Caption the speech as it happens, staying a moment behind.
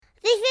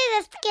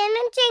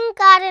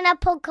Gardener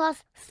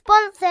podcast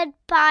sponsored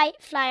by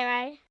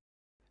Flymo.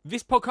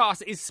 This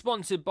podcast is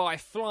sponsored by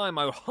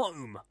Flymo,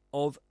 home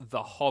of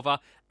the hover,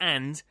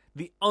 and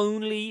the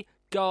only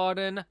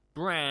garden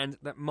brand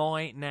that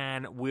my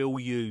nan will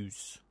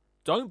use.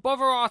 Don't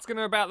bother asking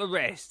her about the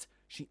rest.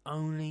 She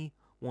only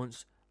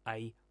wants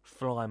a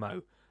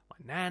Flymo. My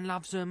nan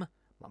loves them.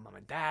 My mum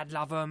and dad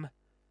love them.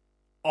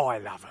 I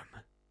love them.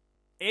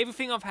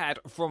 Everything I've had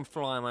from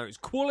Flymo is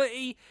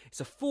quality,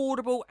 it's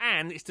affordable,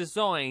 and it's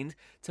designed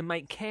to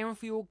make caring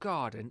for your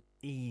garden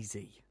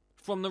easy.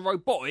 From the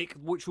robotic,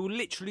 which will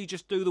literally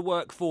just do the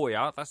work for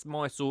you, that's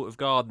my sort of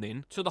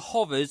gardening, to the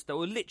hovers that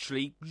will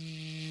literally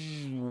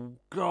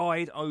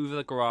glide over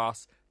the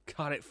grass,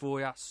 cut it for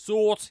you,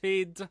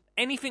 sorted.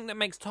 Anything that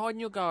makes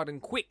tidying your garden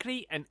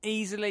quickly and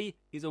easily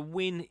is a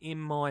win in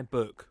my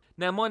book.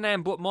 Now, my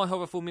nan bought my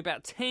hover for me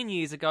about 10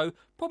 years ago,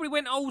 probably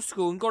went old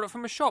school and got it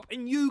from a shop,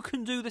 and you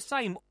can do the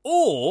same.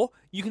 Or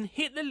you can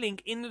hit the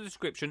link in the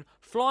description,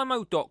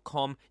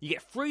 flymo.com. You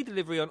get free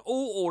delivery on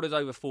all orders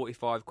over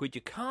 45 quid.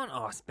 You can't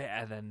ask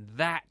better than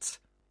that.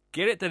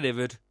 Get it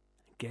delivered,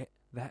 get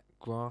that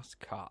grass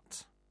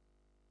cut.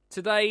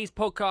 Today's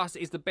podcast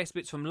is the best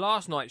bits from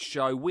last night's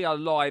show. We are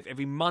live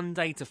every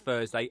Monday to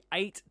Thursday,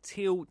 8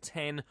 till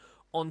 10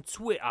 on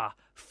Twitter,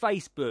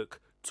 Facebook,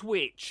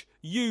 Twitch,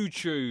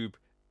 YouTube.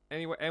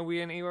 Are we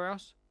anywhere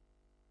else?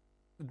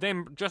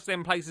 Just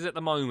them places at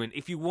the moment.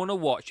 If you want to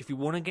watch, if you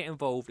want to get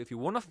involved, if you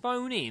want to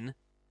phone in,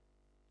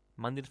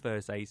 Monday to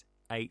Thursdays,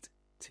 8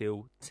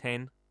 till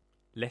 10.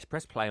 Let's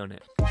press play on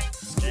it.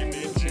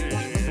 Skinny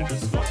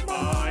jeans, not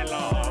my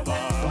lover.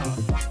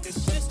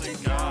 It's just a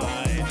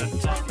guy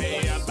that taught me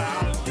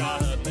about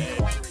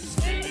gardening.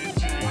 Skinny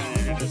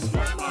jeans,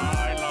 not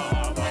my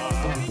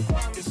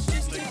lover. It's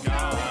just a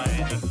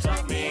guy that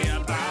taught me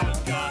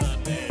about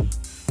gardening.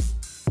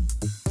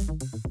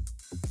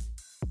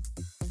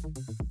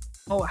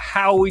 Oh,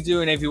 how are we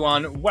doing,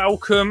 everyone?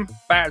 Welcome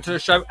back to the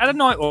show. Had a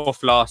night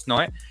off last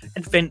night.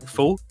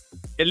 Eventful.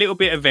 A little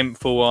bit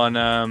eventful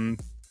on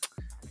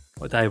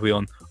what day are we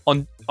on?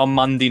 On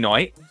Monday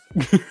night.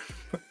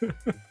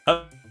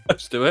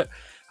 Let's do it.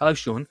 Hello,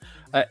 Sean.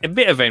 A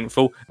bit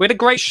eventful. We had a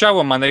great show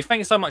on Monday. Thank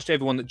you so much to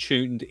everyone that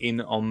tuned in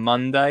on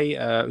Monday.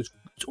 It was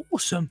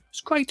awesome.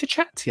 It's great to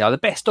chat to you. The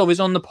best of is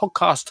on the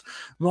podcast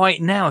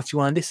right now if you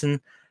want to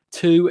listen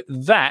to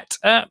that.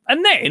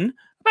 And then,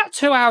 about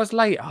 2 hours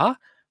later,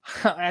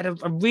 I had a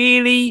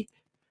really,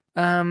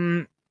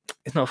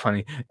 it's not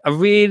funny, a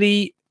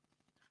really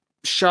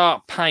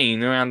sharp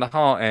pain around the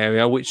heart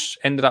area, which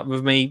ended up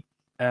with me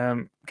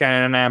getting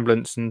an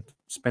ambulance and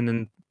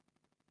spending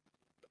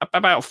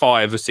about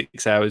 5 or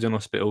 6 hours in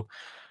hospital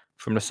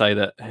from to say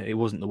that it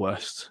wasn't the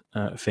worst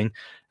thing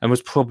and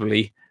was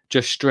probably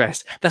just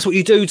stress. That's what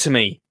you do to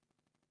me.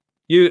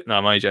 No,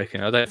 I'm only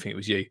joking. I don't think it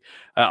was you.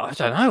 I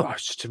don't know. I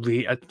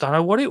don't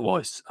know what it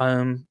was.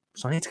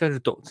 So I need to go to the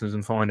doctors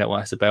and find out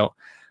what it's about.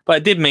 But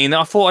it did mean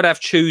that I thought I'd have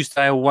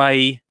Tuesday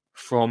away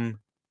from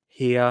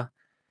here,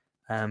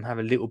 have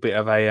a little bit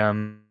of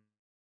a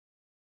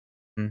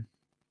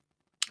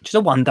just a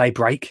one-day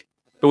break.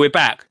 But we're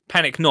back.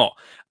 Panic not.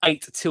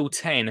 8 till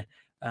 10,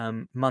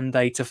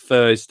 Monday to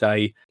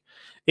Thursday.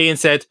 Ian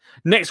said,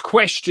 next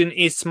question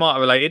is smart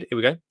related. Here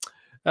we go.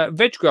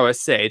 Veg Grower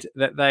said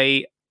that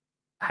they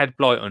had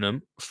blight on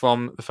them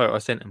from the photo I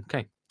sent them.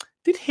 Okay.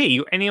 Did he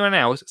or anyone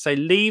else say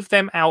leave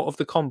them out of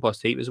the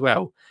compost heap as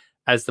well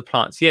as the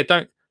plants?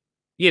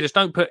 Just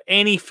don't put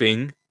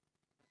anything.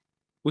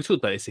 We talked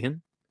about this,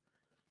 Ian.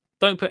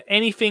 Don't put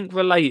anything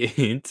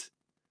related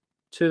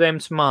to them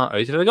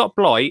tomatoes. If they've got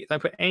blight,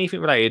 don't put anything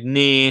related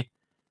near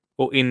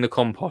or in the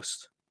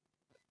compost.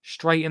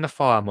 Straight in the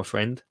fire, my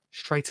friend.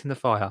 Straight in the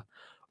fire.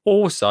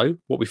 Also,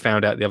 what we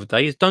found out the other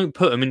day is don't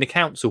put them in the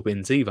council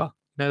bins either.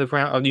 You know, the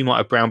brown. You might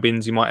have brown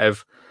bins. You might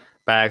have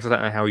bags. I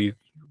don't know how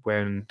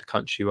where in the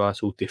country you are.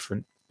 It's all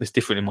different. It's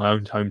different in my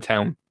own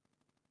hometown.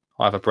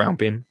 I have a brown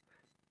bin.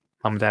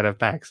 Mum and Dad have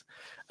bags.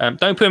 Don't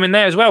put them in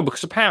there as well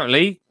because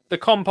apparently the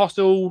compost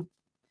all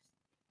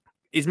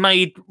is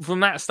made from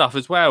that stuff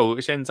as well,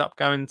 which ends up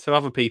going to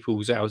other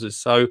people's houses.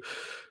 So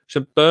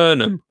burn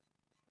them.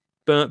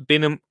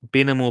 Bin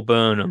them or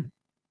burn them,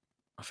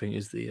 I think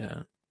is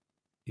the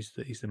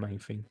main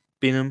thing.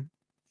 Bin them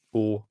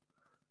or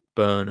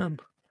burn them.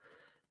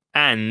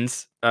 And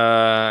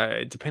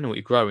depending on what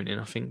you're growing in,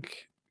 I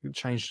think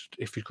change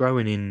if you're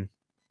growing in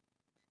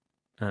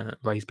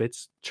raised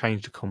beds,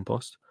 change the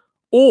compost.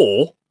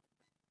 Or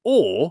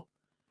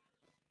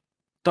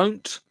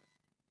don't.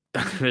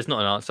 There's not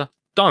an answer.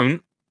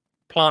 Don't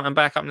plant them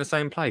back up in the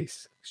same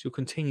place because you'll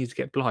continue to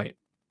get blight.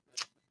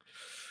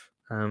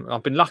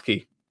 I've been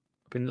lucky.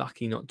 Not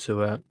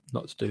to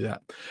do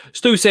that.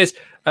 Stu says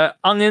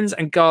onions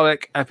and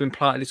garlic have been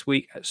planted this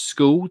week at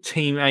school.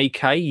 Team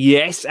AK,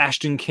 yes.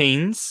 Ashton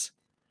Keynes.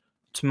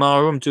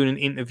 Tomorrow I'm doing an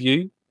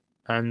interview,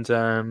 and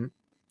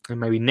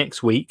maybe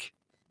next week,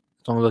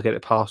 as long as I get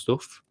it passed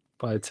off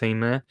by the team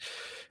there.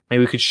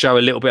 Maybe we could show a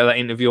little bit of that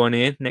interview on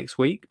here next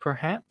week,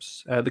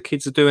 perhaps. The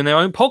kids are doing their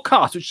own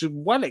podcast, which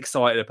I'm well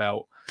excited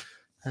about.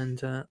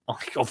 And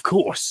of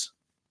course,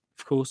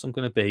 I'm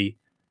going to be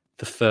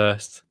the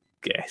first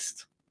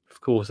guest.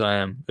 Of course I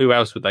am. Who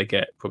else would they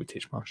get? Probably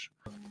Titchmarsh.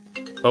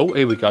 Oh,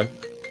 here we go.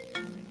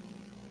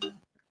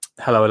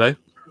 Hello.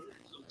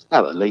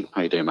 Hello, Lee.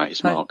 How you doing, mate?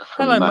 It's Mark.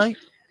 Hello, mate.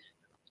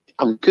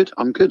 I'm good.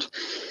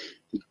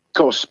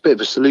 Got a bit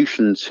of a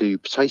solution to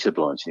potato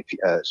blight.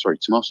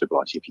 Tomato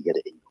blight. If you get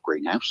it in your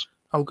greenhouse.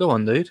 Oh, go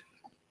on, dude.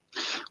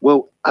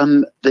 Well,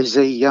 there's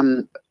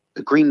a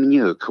green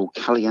manure called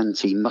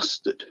Caliente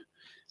mustard.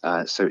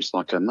 So it's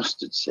like a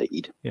mustard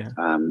seed,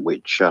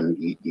 which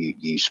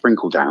you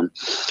sprinkle down.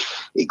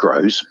 It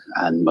grows,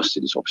 and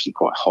mustard is obviously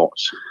quite hot.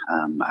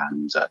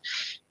 And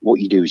what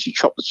you do is you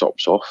chop the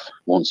tops off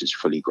once it's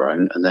fully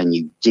grown, and then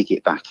you dig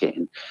it back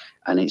in.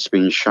 And it's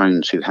been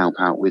shown to help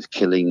out with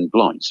killing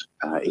blight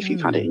if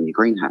you've had it in your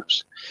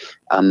greenhouse.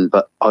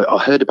 But I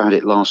heard about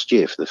it last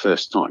year for the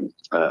first time,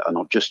 and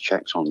I've just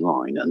checked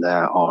online, and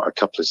there are a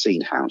couple of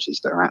seed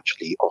houses that are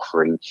actually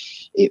offering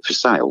it for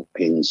sale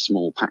in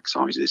small pack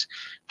sizes,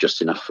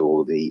 just enough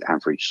for the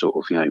average sort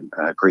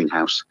of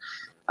greenhouse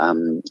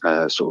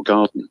sort of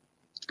garden.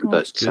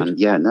 But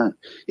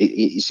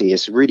you see,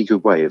 it's a really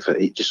good way of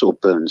it just sort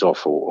of burns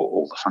off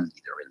all the fungi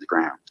that are in the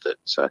ground that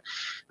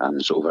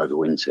sort of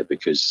overwinter,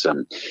 because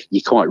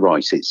you're quite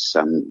right.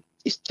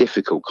 It's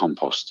difficult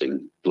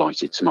composting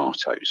blighted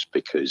tomatoes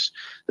because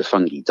the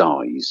fungi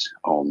dies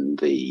on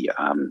the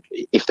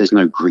if there's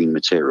no green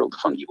material, the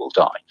fungi will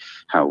die.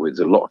 However, with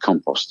a lot of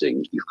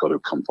composting, you've got to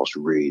compost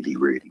really,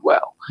 really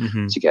well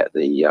to get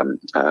the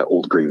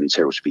all the green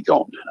material to be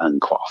gone,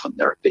 and quite often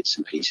there are bits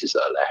and pieces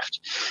that are left.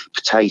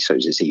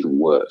 Potatoes is even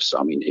worse.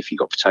 I mean, if you've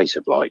got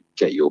potato blight,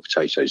 get your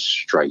potatoes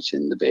straight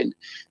in the bin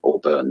or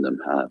burn them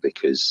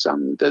because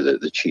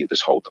the tubers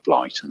hold the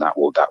blight, and that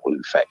will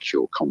infect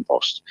your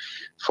compost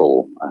for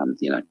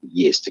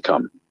years to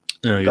come.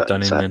 Oh, you've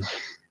done it then.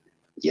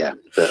 Yeah,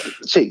 but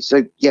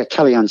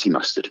Caliente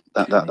mustard.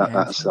 That's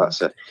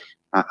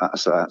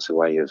a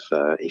way of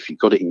if you've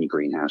got it in your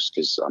greenhouse,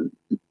 because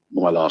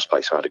my last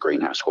place I had a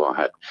greenhouse where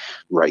I had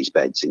raised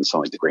beds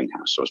inside the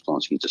greenhouse, so I was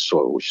planting into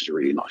soil, which is a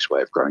really nice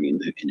way of growing in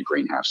the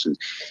greenhouse, and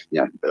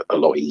a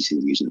lot easier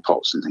than using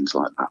pots and things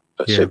like that.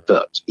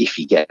 But if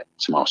you get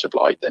tomato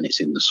blight, then it's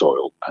in the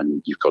soil,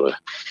 and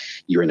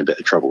you're in a bit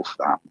of trouble for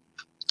that.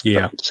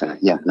 Yeah. But,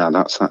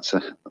 that's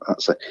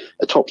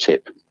a top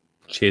tip.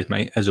 Cheers,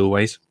 mate. As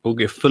always, we'll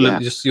get full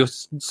of you're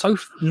so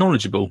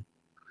knowledgeable.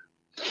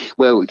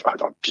 Well,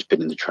 I've just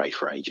been in the trade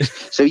for ages.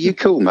 So you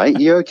cool, mate?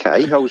 You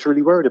okay? I was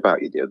really worried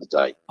about you the other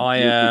day.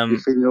 You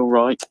feeling all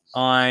right?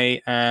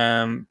 I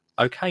am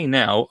okay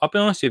now. I'll be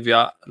honest with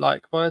you.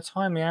 Like, by the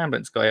time the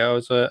ambulance got here,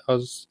 it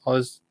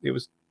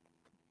was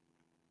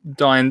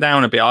dying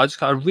down a bit. I just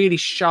got a really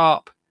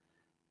sharp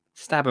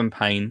stabbing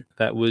pain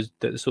that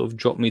sort of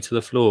dropped me to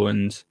the floor,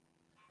 and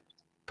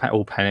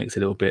all panicked a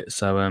little bit.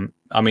 So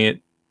I mean, it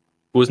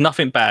was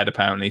nothing bad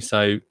apparently,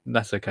 so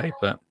that's okay.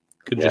 But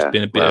could have just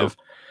been a bit of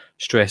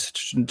stress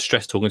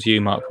talking to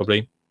you, Mark,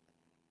 probably.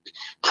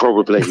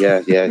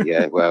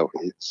 Yeah. Well,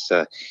 it's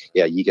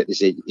you get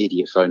this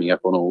idiot phoning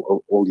up on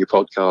all your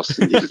podcasts,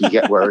 and you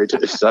get worried.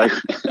 So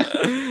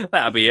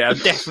that'll be it. I'll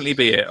definitely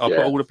be it. I'll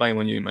put all the blame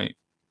on you, mate.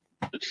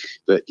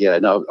 But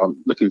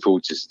I'm looking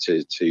forward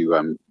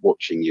to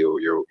watching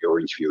your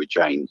interview with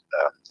Jane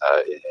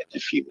in a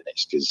few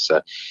minutes, because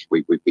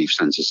we've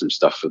sent her some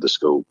stuff for the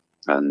school,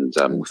 and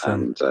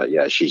awesome.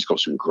 She's got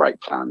some great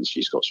plans.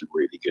 She's got some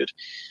really good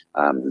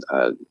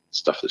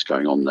stuff that's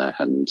going on there.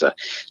 And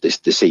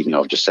this evening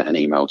I've just sent an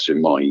email to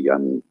my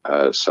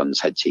son's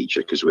head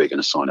teacher, because we're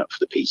going to sign up for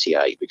the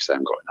PTA because they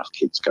haven't got enough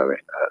kids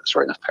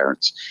enough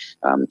parents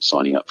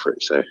signing up for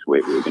it. So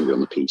we're going to be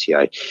on the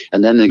PTA,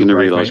 and then they're going to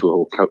realise we're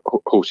all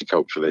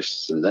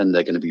horticulturalists, and then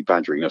they're going to be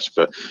badgering us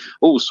for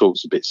all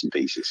sorts of bits and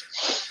pieces.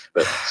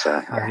 But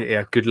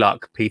good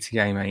luck,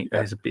 PTA, mate.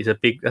 It's a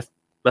big.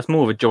 That's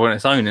more of a joy on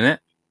its own, isn't it?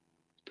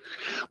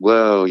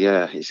 Well,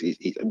 yeah.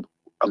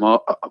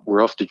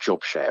 We're after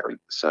job sharing,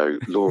 so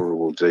Laura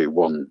will do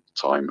one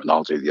time and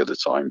I'll do the other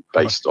time,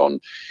 based on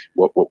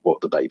what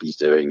the baby's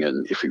doing,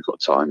 and if we've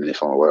got time, and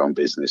if I'm away on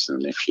business,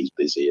 and if she's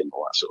busy, and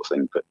all that sort of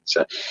thing. But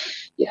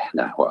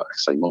I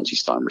say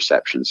Monty's time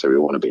reception, so we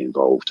want to be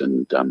involved,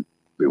 and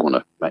we want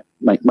to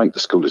make the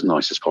school as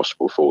nice as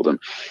possible for them,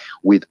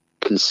 with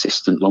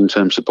consistent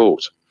long-term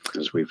support,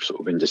 as we've sort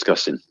of been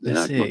discussing.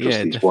 Not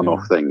just these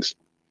one-off things.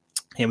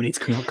 Yeah, we need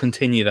to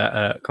continue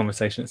that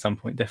conversation at some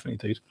point. Definitely,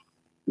 dude.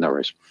 No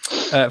worries.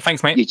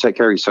 Thanks, mate. You take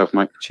care of yourself,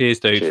 mate. Cheers,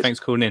 dude. Cheers. Thanks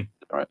for calling in.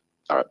 All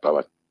right.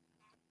 Bye-bye.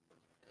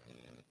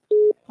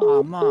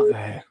 Oh, Mark.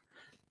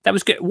 That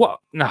was good. What?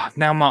 No,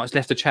 now Mark's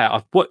left the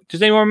chat. What?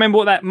 Does anyone remember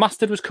what that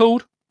mustard was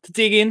called? To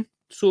dig in,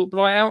 sort of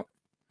blight out.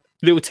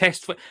 Little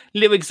test,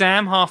 little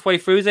exam halfway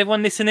through. Is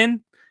everyone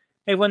listening?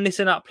 Everyone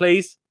listen up,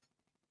 please.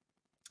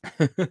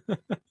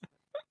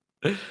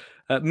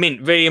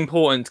 Mint, very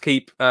important to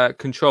keep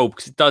control,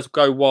 because it does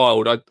go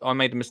wild. I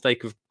made the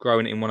mistake of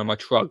growing it in one of my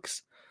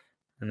trucks,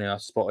 and then I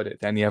spotted it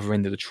down the other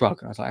end of the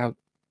truck, and I was like,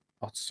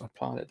 I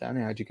planted it down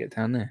there. How'd you get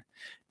down there?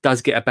 It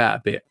does get about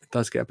a bit. It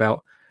does get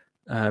about.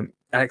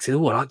 Alex said, I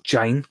like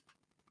Jane.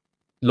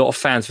 A lot of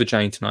fans for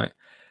Jane tonight.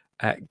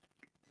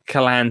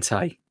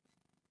 Calante.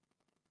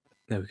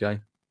 There we go.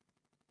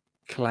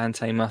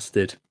 Calante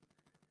mustard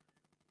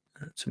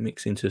to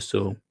mix into a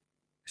sauce.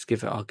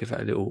 I'll give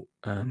it a little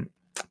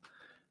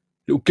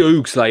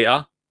googs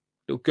later.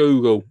 Little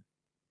Google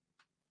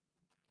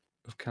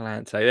of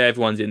Calante.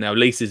 Everyone's in now.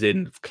 Lisa's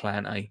in of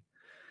Calante.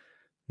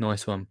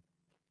 Nice one.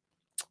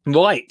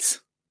 Right.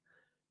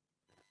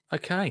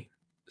 Okay.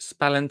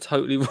 Spelling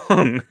totally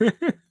wrong.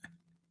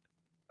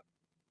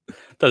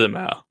 Doesn't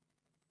matter.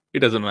 It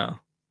doesn't matter.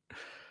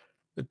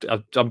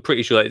 I'm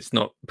pretty sure that it's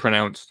not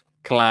pronounced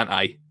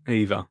Calante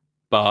either,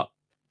 but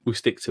we'll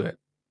stick to it.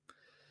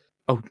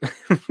 Oh,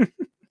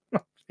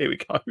 here we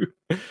go.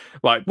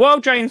 Right.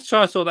 While Jane's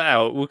trying to sort that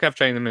out, we'll have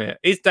Jane in a minute.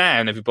 It's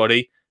Dan,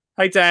 everybody.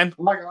 Hey, Dan.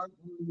 Hi, guys. How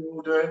you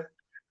all doing?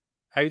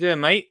 How you doing,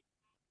 mate?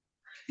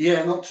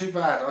 Yeah, not too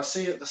bad. I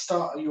see at the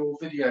start of your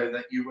video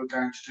that you were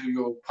going to do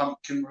your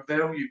pumpkin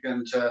reveal. You're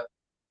going to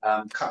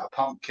cut a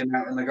pumpkin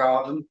out in the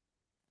garden.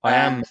 I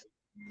am.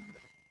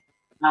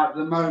 At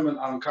the moment,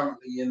 I'm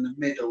currently in the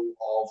middle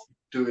of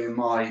doing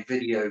my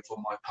video for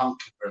my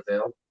pumpkin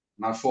reveal.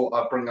 And I thought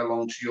I'd bring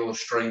along to your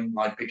stream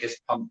my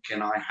biggest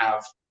pumpkin I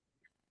have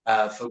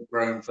for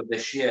growing for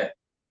this year.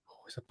 Oh,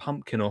 it's a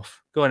pumpkin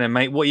off. Go on then,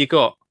 mate. What you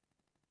got?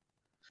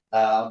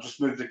 I'll just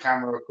move the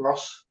camera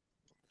across.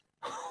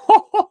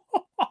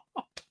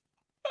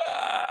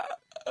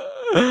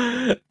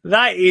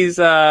 That is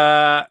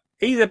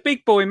he's a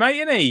big boy, mate,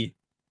 isn't he?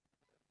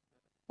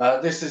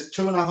 This is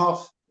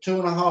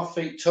 2.5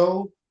 feet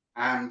tall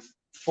and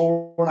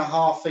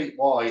 4.5 feet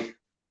wide,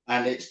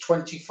 and it's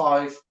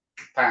 25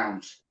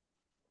 pounds.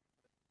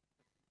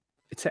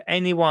 To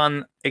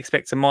anyone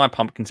expecting my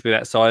pumpkin to be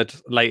that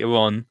size later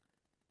on,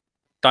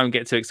 don't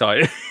get too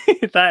excited.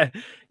 That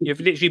you've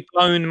literally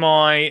blown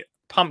my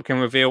pumpkin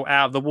reveal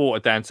out of the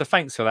water, Dan. So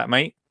thanks for that,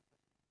 mate.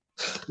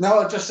 No,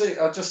 I just see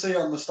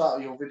on the start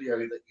of your video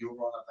that you were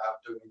on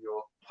about doing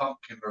your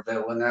pumpkin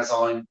reveal, and as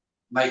I'm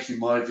making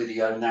my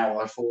video now,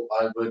 I thought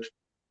I would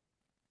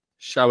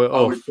show it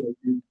off.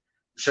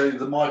 Show you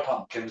my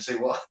pumpkin, see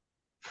what.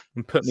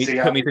 And put me to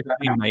shame,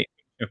 mate.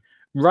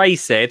 Ray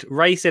said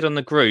on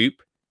the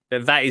group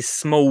that is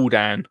small,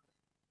 Dan.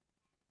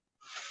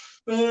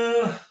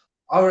 I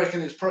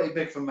reckon it's pretty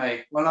big for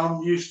me. When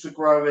I'm used to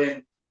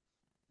growing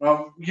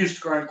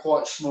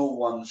quite small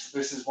ones.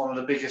 This is one of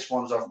the biggest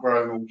ones I've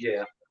grown all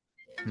year.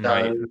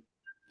 Right.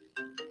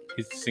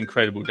 It's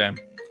incredible, Dan.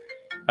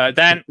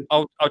 Dan,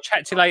 I'll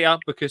chat to you later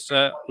because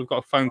we've got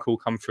a phone call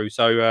come through.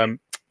 So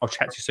I'll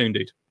chat to you soon,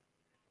 dude.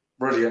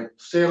 Brilliant.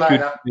 See you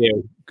later.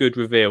 Good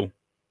reveal.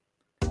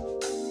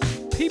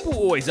 People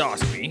always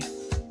ask me,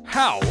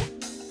 how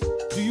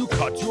do you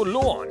cut your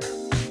lawn?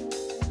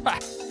 Ha!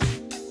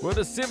 Well,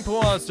 the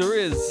simple answer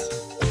is,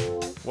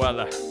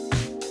 well,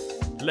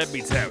 let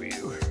me tell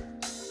you.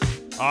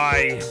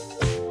 I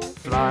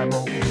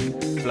flymo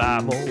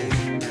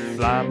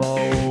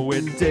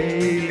with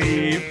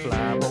daily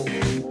flymo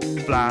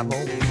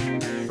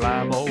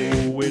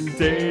with daily flymo with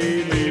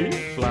daily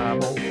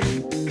flymo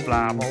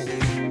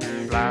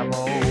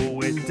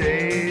it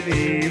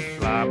daily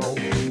flymo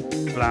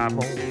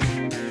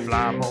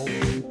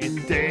it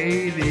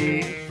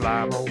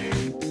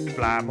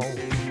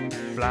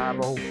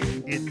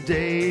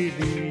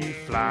daily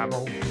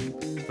flymo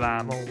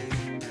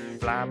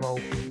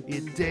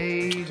it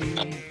daily.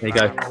 There you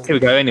go. Here we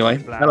go. Anyway,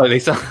 hello,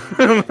 Lisa.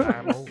 Hi, Lou.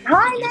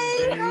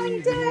 How are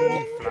you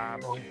doing?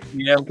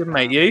 Yeah, I'm good,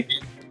 mate. You?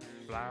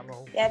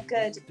 Yeah,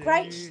 good.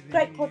 Great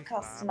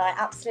podcast tonight.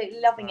 Absolutely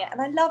loving it.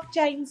 And I love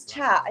Jane's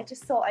chat. I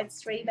just thought I'd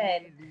stream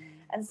in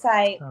and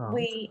say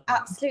we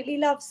absolutely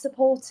love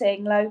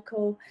supporting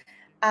local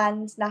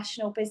and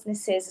national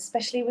businesses,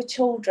 especially with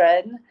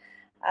children,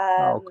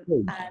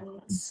 cool.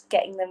 and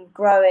getting them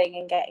growing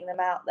and getting them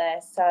out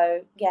there.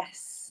 So,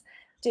 yes,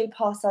 do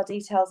pass our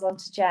details on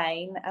to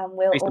Jane and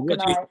we'll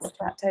organise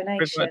that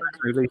donation.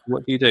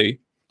 What do you do?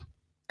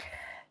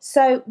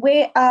 So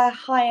we're a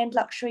high-end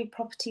luxury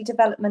property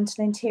development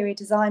and interior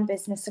design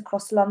business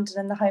across London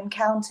and the home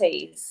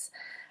counties.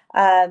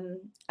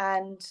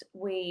 And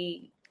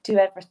we do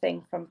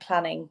everything from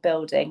planning,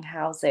 building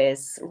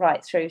houses,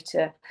 right through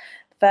to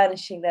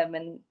furnishing them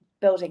and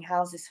building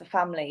houses for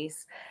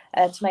families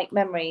to make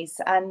memories.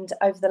 And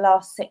over the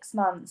last 6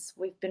 months,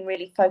 we've been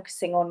really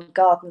focusing on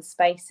garden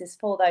spaces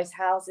for those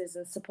houses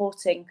and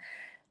supporting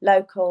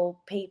local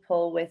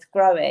people with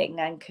growing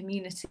and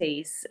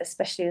communities,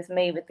 especially with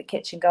me with the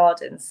kitchen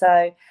garden.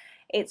 So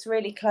it's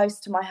really close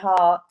to my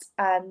heart,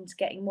 and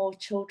getting more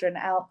children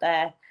out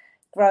there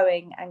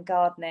growing and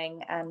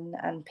gardening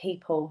and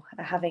people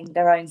having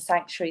their own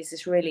sanctuaries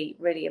is really,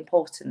 really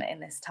important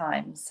in this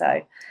time.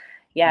 So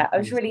yeah, I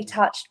was really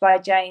touched by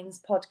Jane's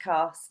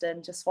podcast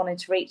and just wanted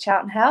to reach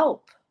out and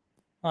help.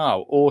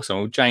 Oh, awesome.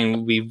 Well, Jane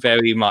will be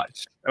very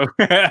much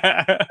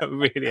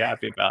really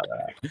happy about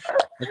that.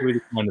 That's really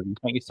kind of you.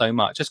 Thank you so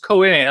much. It's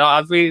cool, isn't it?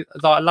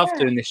 I love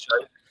doing this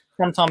show.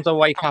 Sometimes I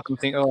wake up and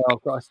think, oh,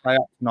 I've got to stay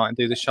up tonight and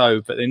do the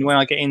show. But then when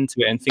I get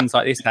into it and things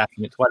like this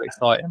happen, it's quite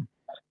exciting.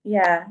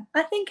 Yeah,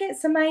 I think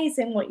it's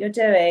amazing what you're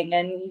doing,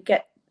 and you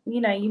get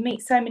you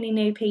meet so many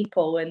new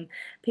people and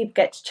people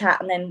get to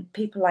chat, and then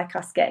people like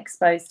us get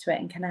exposed to it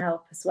and can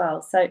help as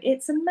well. So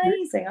it's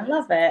amazing. I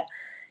love it.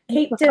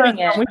 Keep doing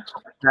it.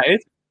 That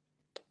is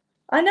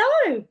I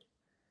know.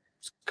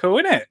 it's cool,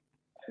 isn't it?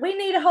 We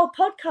need a whole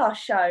podcast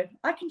show.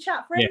 I can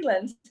chat for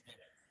England.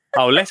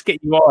 Oh, let's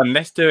get you on.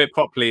 Let's do it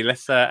properly.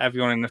 Let's have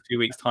you on in a few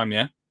weeks' time,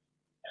 yeah?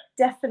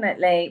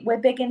 Definitely. We're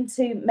big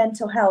into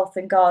mental health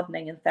and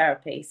gardening and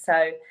therapy. So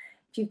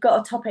if you've got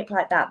a topic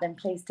like that, then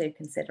please do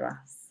consider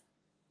us.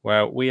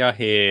 Well, we are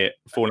here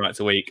 4 nights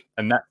a week,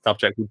 and that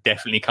subject will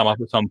definitely come up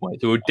at some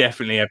point. So we'll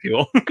definitely have you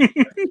on.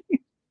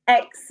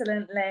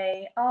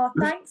 Excellently. Oh,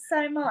 thanks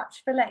so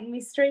much for letting me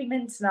stream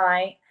in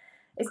tonight.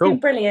 It's Cool. been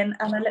brilliant,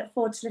 and I look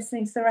forward to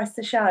listening to the rest of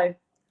the show.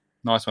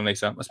 Nice one,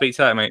 Lisa. I'll speak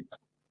to you later, mate.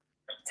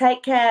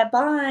 Take care.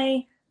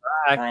 Bye.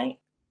 Bye. Bye.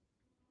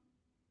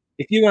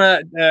 If you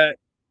want to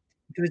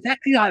do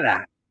exactly like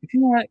that, if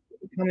you want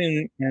to come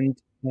in and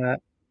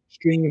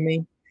stream with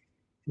me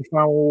for the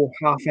final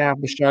half hour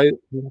of the show,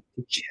 we'll have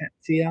to chat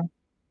to you.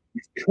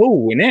 It's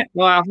cool, isn't it?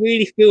 Like, I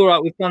really feel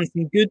like we've done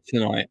some good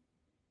tonight.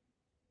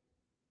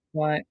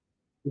 Like,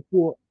 we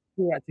brought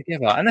that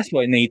together, and that's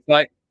what it needs.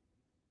 Like,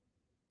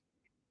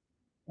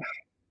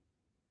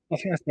 I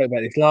think I spoke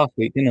about this last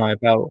week, didn't I?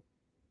 About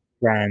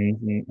brands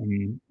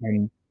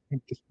and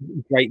just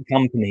great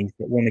companies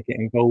that want to get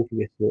involved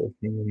with this sort of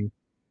thing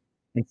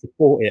and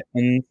support it.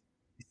 And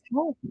it's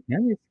hard,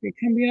 it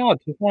can be hard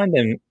to find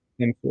them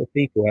sort of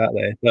people out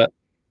there. But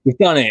we've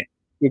done it.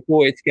 We've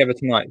brought it together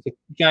tonight. So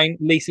Jane,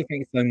 Lisa,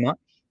 thanks so much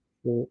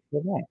for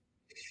that.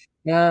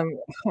 I can't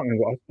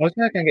remember what I was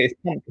going to go and get this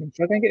pumpkin.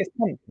 Should I go and get this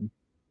pumpkin?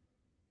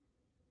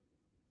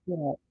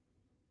 Yeah.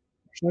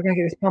 Should I go and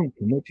get this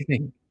pumpkin? What do you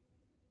think?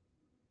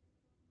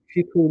 If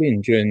you call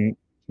in during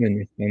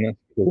this, then that's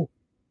cool.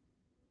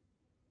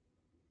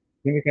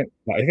 If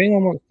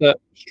anyone wants to,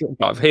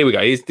 here we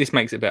go. This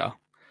makes it better.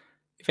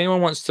 If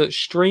anyone wants to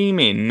stream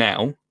in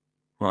now,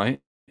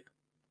 right?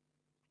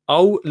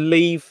 I'll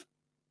leave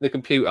the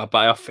computer,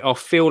 but I'll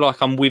feel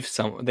like I'm with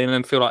someone. Then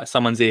I feel like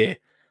someone's here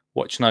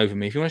watching over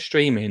me. If you want to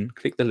stream in,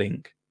 click the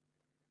link.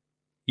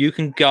 You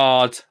can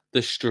guard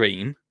the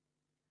stream.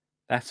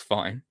 That's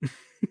fine.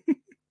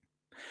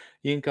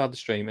 You can guard the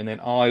stream, and then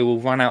I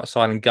will run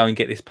outside and go and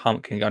get this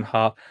pumpkin. Go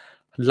and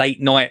late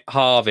night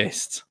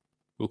harvest.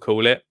 We'll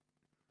call it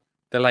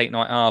the late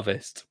night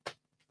harvest.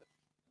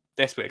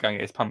 Desperate to go and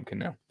get this pumpkin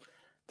now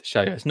to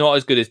show you. It's not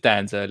as good as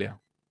Dan's earlier.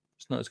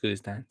 It's not as good as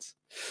Dan's.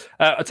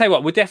 I'll tell you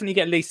what. We'll definitely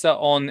get Lisa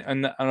on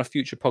a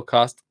future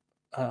podcast.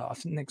 I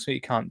think next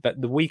week can't, but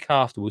the week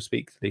after we'll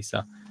speak to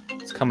Lisa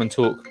to come and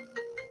talk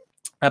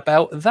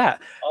about that.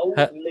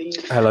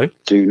 Hello.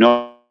 Do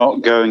not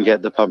go and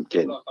get the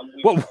pumpkin.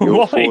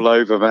 You'll fall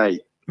over,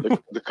 mate.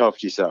 Look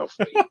after yourself.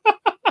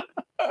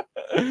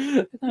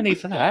 No need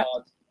for that.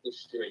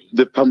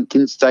 The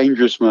pumpkin's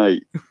dangerous,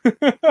 mate.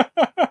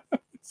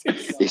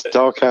 It's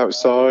dark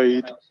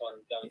outside.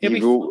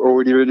 You've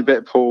already been a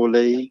bit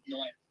poorly.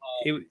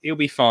 He'll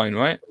be fine,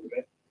 right?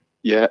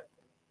 Yeah.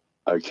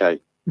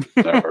 Okay.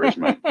 No worries,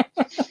 mate.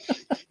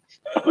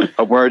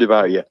 I'm worried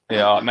about you.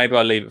 Yeah, maybe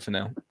I'll leave it for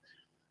now.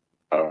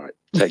 All right.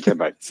 Take care,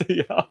 mate.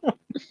 See ya.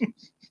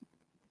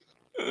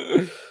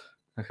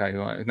 Okay,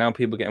 right. Now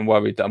people are getting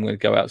worried that I'm going to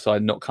go outside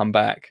and not come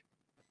back.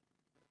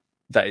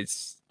 That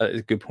is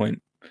a good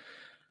point.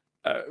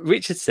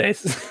 Richard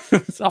says,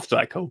 after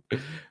that call,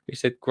 he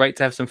said, great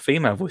to have some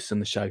female voices on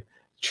the show.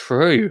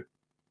 True.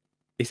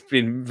 It's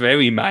been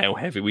very male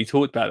heavy. We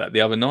talked about that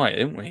the other night,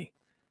 didn't we?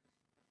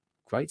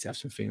 Great to have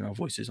some female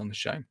voices on the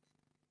show.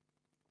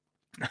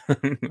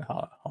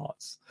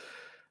 Hearts.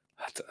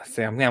 I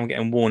say I'm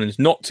getting warnings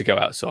not to go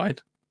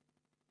outside.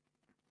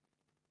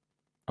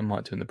 I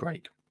might do in the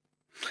break.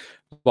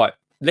 Right,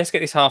 let's get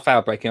this half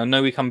hour break in. I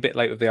know we come a bit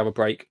late with the other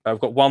break. I've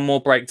got one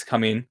more break to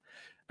come in.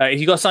 If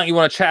you've got something you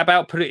want to chat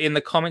about, put it in the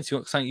comments. If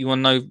you've got something you want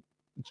to know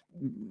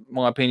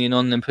my opinion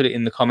on, then put it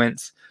in the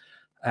comments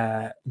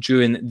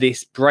during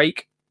this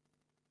break.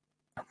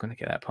 I'm going to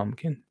get that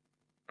pumpkin.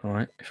 All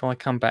right. If I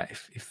come back,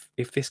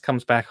 if this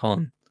comes back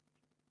on,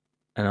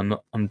 and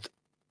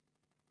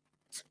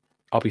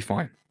I'll be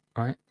fine.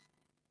 All right.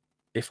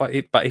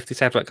 But if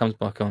this advert comes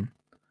back on,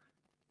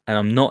 and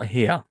I'm not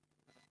here,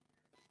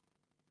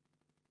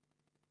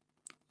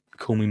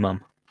 call me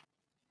mum.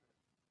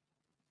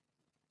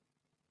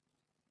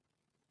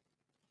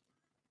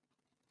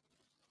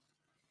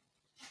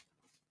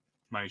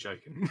 I'm only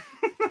joking.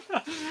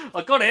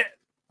 I got it.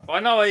 I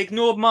know I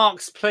ignored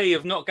Mark's plea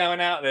of not going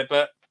out there,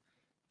 but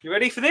you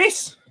ready for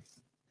this?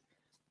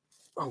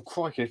 Oh,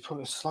 crikey,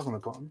 put a slug on the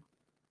bottom.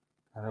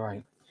 All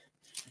right.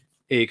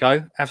 Here you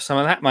go. Have some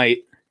of that,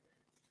 mate.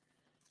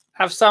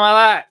 Have some of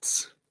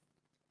that.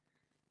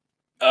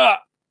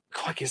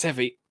 Crikey, it's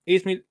heavy.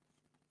 Here's me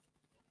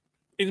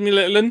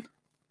little one.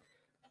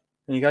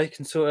 There you go. You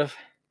can sort of...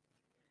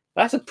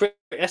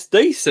 That's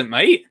decent,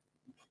 mate.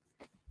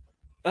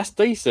 That's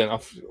decent.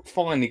 I've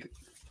finally...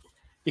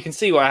 You can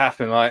see what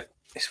happened. Like,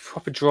 it's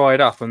proper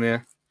dried up on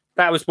there.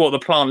 That was what the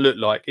plant looked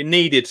like. It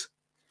needed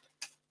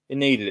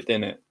it,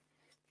 didn't it?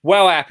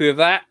 Well happy with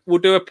that.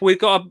 We've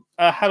got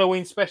a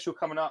Halloween special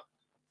coming up.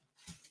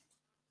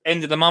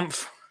 End of the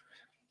month.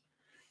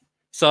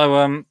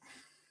 So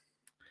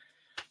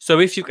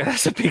if you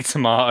that's a big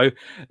tomato.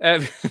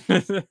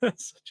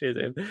 Cheers,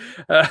 Ian.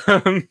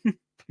 A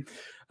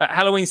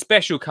Halloween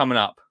special coming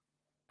up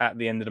at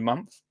the end of the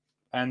month.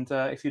 And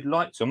if you'd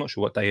like to, I'm not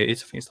sure what day it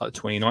is. I think it's like the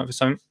 29th or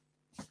something.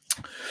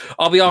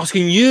 I'll be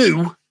asking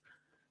you,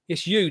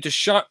 yes, you, to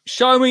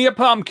show me your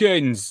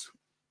pumpkins.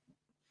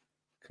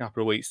 A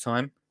couple of weeks'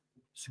 time.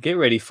 So get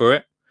ready for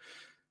it.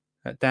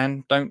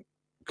 Dan, don't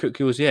cook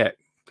yours yet.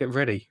 Get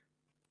ready.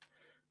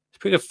 It's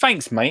pretty good.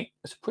 Thanks, mate.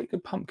 It's a pretty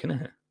good pumpkin,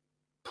 isn't it?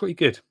 Pretty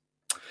good.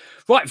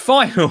 Right,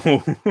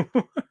 final.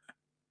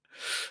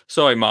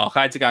 Sorry, Mark.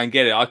 I had to go and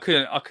get it. I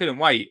couldn't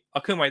wait. I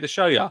couldn't wait to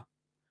show you.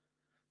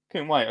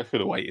 Couldn't wait. I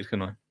could have waited,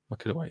 couldn't I? I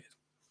could have waited.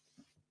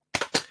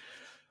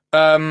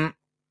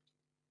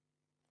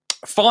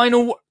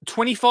 Final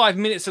 25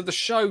 minutes of the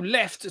show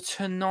left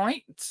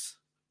tonight. If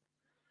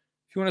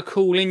you want to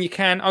call in, you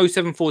can.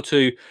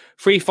 0742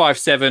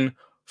 357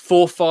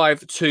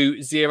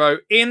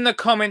 4520 in the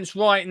comments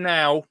right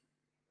now.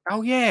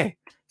 Oh, yeah.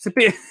 It's a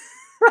bit...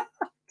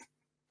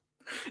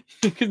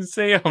 You can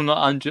see I'm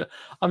not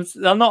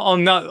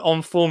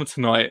on form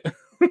tonight.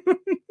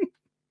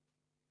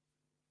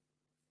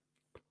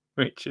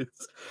 which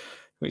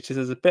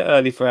is a bit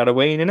early for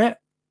Halloween, isn't it?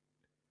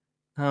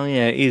 Oh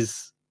yeah, it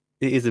is.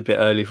 It is a bit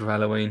early for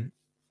Halloween.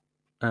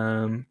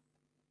 We're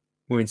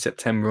in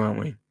September, aren't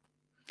we?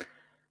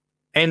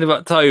 End of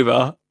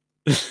October.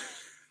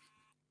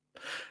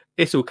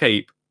 This will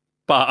keep,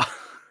 but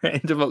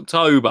end of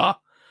October. I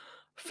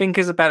think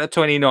it's about the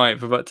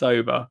 29th of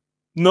October.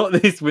 Not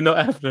this. We're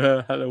not having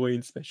a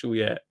Halloween special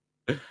yet.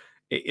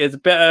 It's a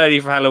bit early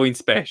for Halloween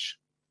special.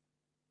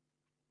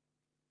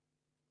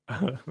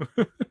 I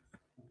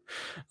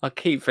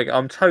keep thinking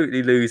I'm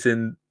totally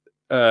losing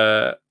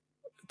my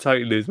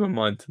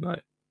mind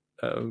tonight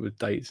with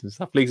dates and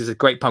stuff. Lisa's a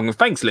great pumpkin.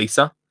 Thanks,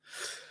 Lisa.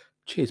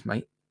 Cheers,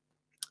 mate.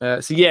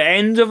 So yeah,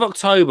 end of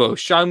October.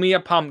 Show me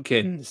your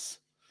pumpkins.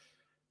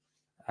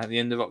 At the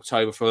end of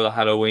October for the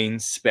Halloween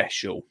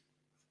special.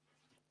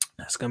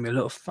 That's going to be a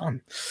lot of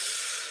fun.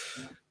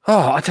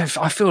 Oh, I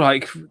feel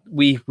like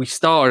we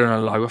started on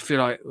a low. I feel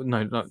like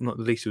not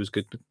Lisa was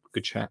good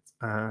chat.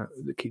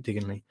 Keep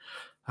digging me.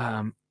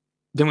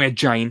 Then we had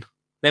Jane.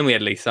 Then we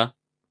had Lisa.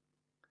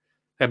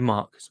 We had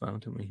Mark as well,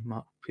 didn't we?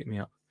 Mark picked me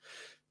up.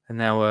 And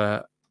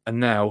now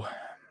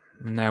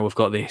we've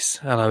got this.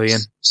 Hello, Ian.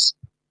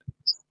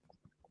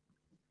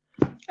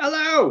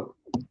 Hello.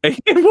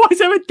 Why is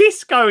there a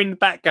disco in the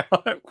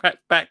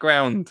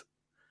background?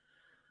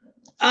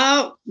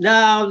 Oh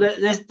no!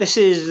 This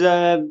is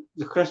the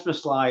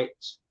Christmas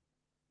lights.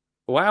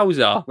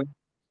 Wowza!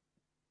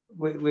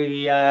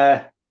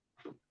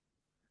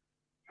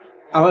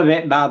 I'm a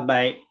bit bad,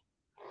 mate.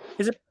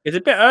 It's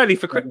a bit early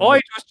for Christmas. I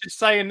was just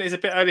saying it's a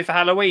bit early for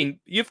Halloween.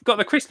 You've got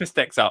the Christmas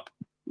decks up.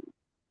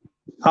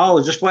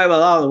 Oh, just wait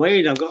about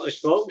Halloween. I've got the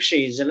smoke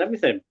machines and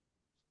everything.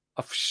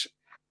 Are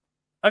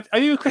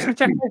you a Christmas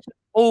decoration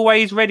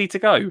always ready to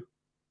go?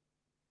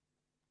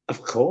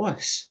 Of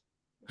course.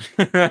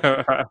 We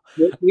have,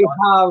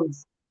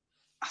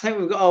 I think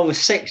we've got over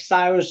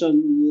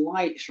 6,000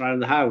 lights around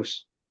the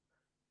house.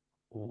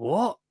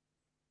 What?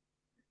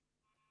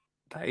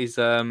 That is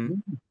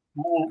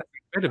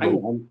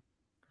incredible.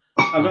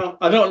 I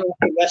don't know if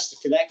the rest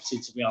are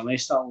connected, to be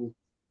honest. Hold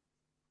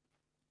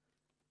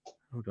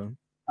on.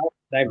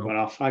 They've gone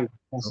off. I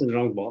pressed the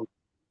wrong button.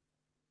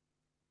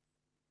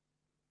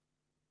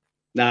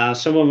 Nah,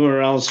 some of them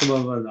are on, some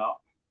of them are not.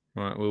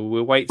 Right,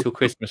 we'll wait till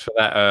Christmas for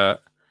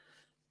that.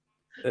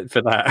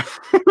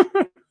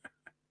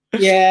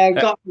 Yeah,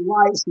 got the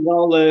lights and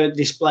all the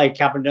display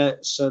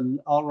cabinets and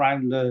all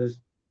around the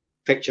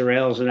picture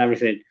rails and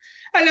everything.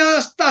 I know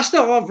that's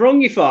not what I've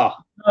rung you for.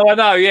 Oh, I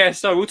know. Yeah,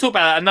 so we'll talk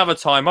about that another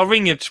time. I'll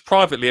ring you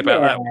privately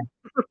about that.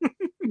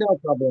 No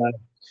problem.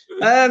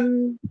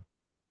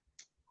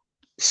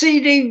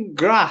 Seeding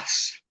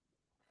grass.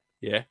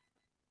 Yeah.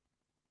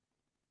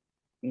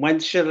 When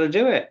should I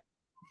do it?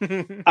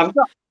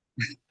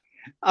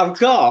 I've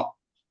got.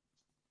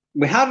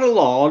 We had a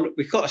lawn.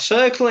 We cut a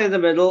circle in the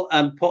middle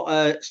and put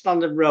a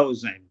standard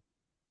rose in.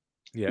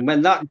 Yeah. And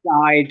when that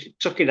died,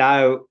 took it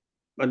out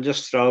and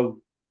just throw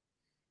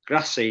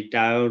grass seed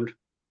down.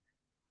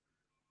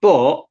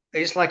 But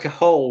it's like a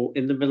hole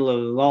in the middle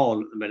of the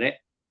lawn at the minute.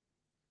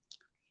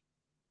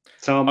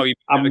 So I'm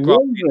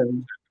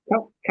wondering,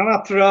 can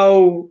I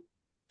throw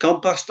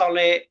compost on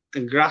it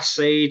and grass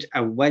seed?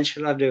 And when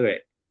should I do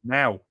it?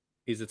 Now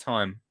is the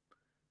time.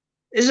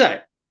 Is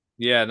it?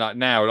 Yeah, like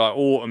now, like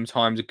autumn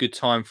time's a good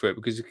time for it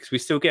because we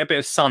still get a bit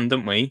of sun,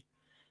 don't we?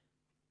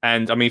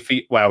 And I mean,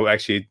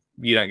 actually,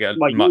 you don't get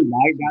much. You might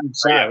down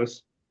south.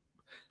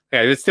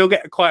 Yeah, we still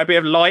get quite a bit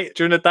of light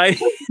during the day.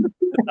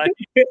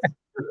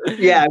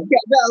 Yeah, get a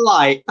bit of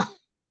light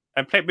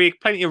and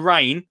plenty of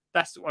rain.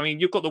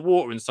 You've got the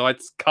water inside;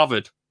 it's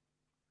covered.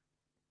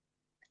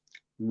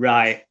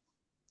 Right,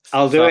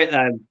 I'll do it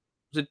then.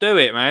 So do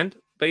it, man.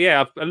 But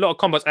yeah, a lot of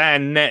compost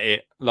and net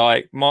it.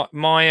 Like my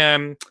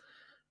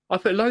I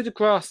put loads of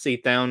grass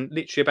seed down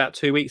literally about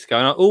 2 weeks ago,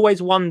 and I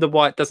always wonder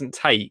why it doesn't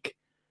take.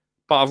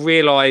 But I've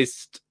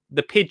realised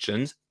the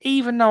pigeons,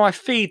 even though I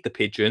feed the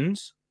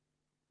pigeons,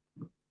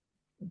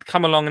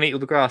 come along and eat all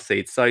the grass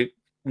seeds. So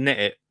net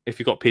it if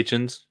you've got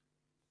pigeons.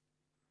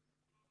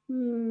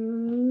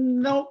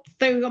 No,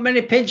 think we've got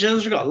many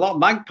pigeons. We've got a lot of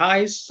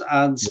magpies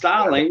and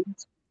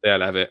starlings.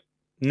 They'll have it.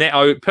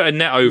 Put a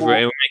net over it,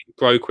 it'll make it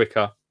grow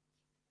quicker.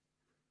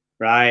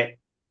 Right.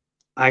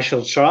 I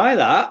shall try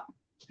that.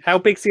 How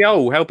big's the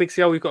hole? How big's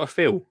the hole you've got to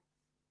fill?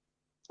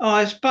 Oh,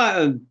 it's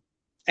about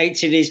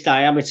 18 inch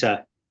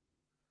diameter.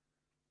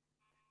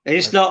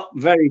 It's not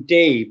very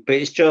deep, but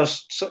it's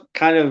just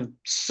kind of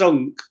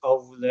sunk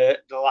over the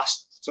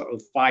last sort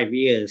of 5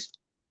 years.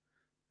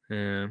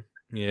 Yeah.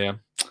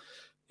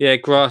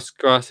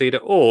 Grass eater,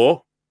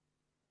 or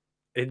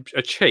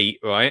a cheat,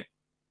 right?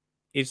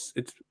 It's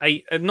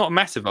not a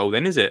massive hole,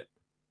 then, is it?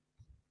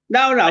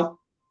 No.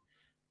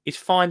 Is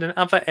find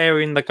another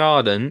area in the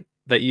garden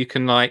that you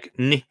can like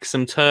nick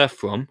some turf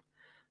from,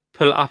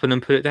 pull it up and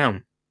then put it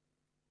down.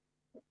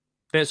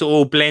 Then it's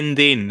all blend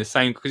in the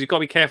same, because you've got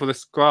to be careful of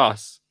this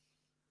grass.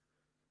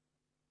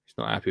 He's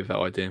not happy with that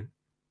idea.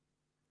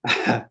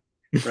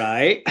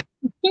 Right.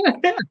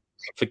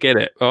 Forget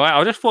it. All right,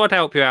 I just thought I'd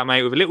help you out,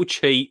 mate, with a little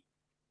cheat.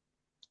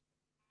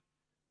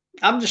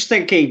 I'm just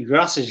thinking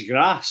grass is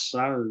grass.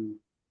 Well,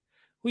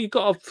 you've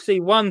got to see,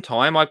 one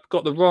time I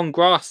got the wrong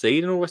grass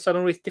seed, and all of a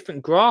sudden all this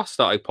different grass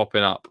started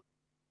popping up.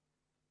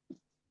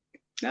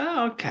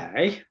 Oh,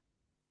 okay.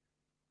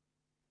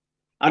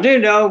 I do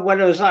know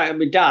when I was like at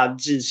my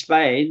dad's in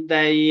Spain,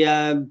 they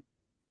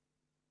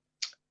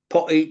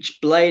put each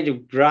blade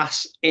of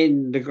grass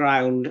in the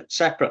ground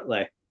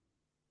separately.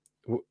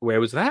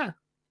 Where was that?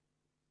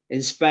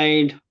 In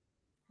Spain.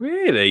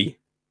 Really?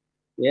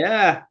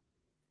 Yeah.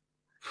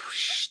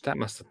 That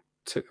must have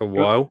took a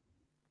while.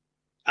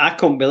 I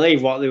couldn't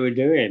believe what they were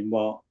doing,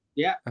 but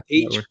yeah,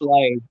 each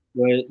blade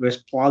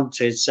was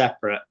planted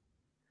separate.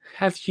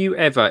 Have you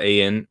ever,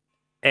 Ian,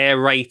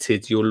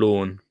 aerated your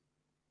lawn?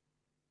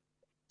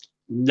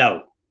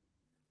 No.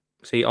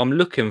 See, I'm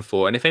looking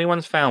for, and if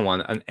anyone's found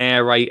one, an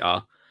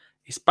aerator.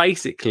 It's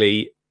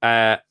basically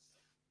like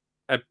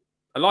a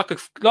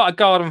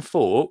garden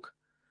fork,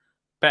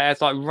 but it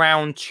has like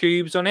round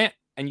tubes on it,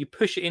 and you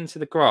push it into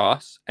the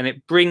grass, and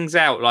it brings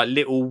out like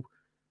little,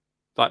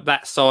 like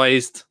that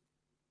sized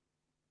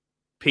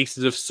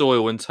pieces of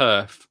soil and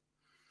turf.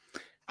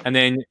 And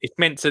then you're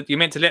meant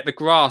to let the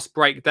grass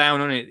break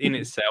down on it in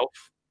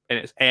itself, and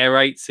it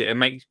aerates it and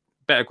makes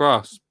better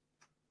grass.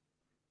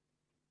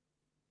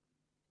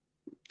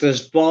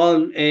 There's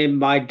one in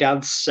my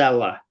dad's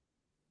cellar.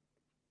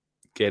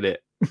 Get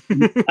it?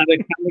 And a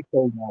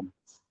chemical one.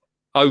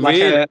 Oh,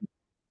 really?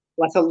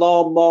 Like a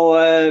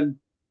lawnmower.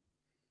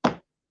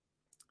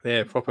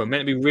 Yeah, proper.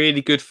 Meant to be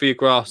really good for your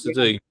grass to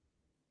do.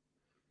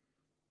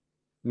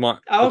 I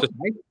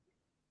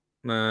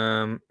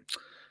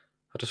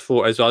just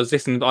thought, as I was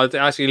listening, I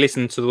actually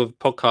listened to the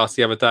podcast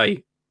the other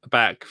day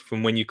back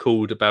from when you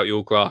called about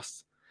your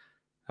grass,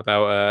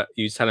 about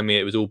you telling me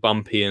it was all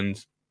bumpy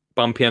and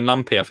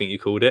lumpy, I think you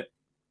called it.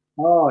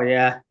 Oh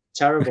yeah,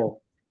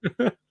 terrible.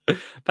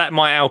 That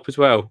might help as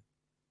well.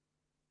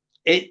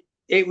 It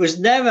was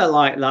never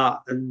like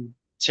that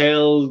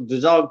until the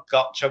dog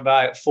got to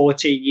about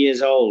 14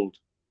 years old.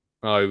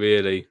 Oh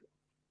really?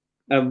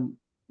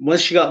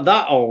 Once she got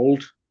that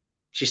old,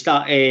 she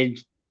started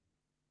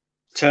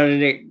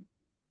turning it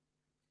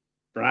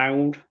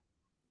round.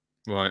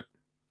 Right.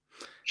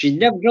 She'd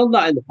never done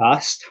that in the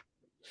past.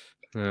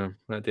 Yeah,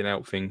 that didn't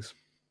help things.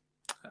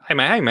 Hey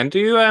man, do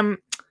you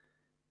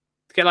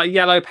get like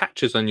yellow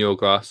patches on your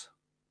grass?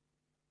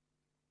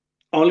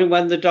 Only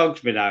when the dog's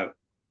been out.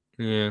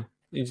 Yeah.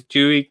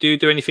 Do you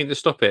do anything to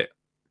stop it?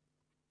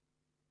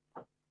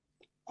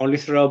 Only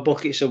throw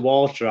buckets of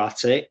water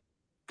at it.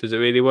 Does it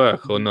really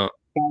work or not?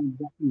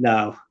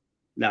 No.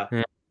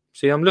 Yeah.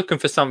 See, I'm looking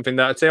for something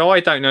that I'd say, I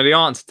don't know the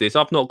answer to this.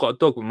 I've not got a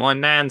dog, but my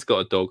nan's got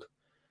a dog.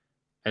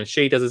 And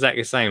she does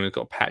exactly the same. We've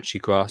got patchy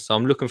grass. So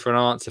I'm looking for an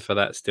answer for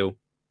that still.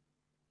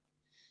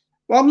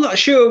 Well, I'm not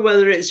sure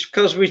whether it's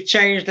because we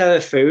changed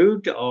our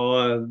food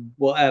or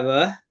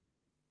whatever,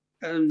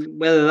 and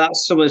whether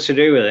that's something to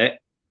do with it.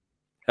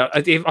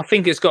 I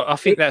think that sort of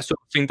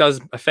thing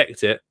does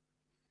affect it.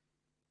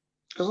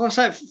 Because like I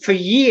said, for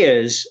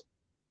years,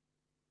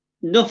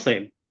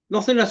 nothing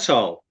at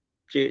all.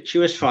 She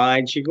was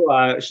fine. She'd go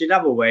out. She'd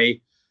have a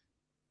wee.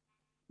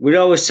 We'd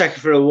always take her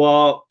for a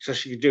walk so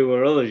she could do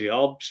her other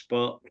jobs.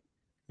 But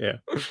yeah,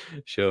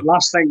 sure.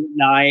 Last thing at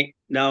night,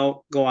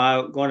 no, go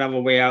out, go and have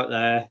a wee out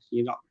there.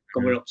 You're not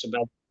coming up to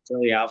bed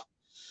until you have.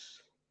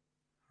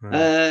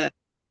 Right.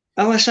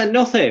 And I said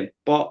nothing.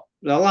 But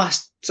the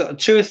last sort of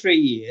 2 or 3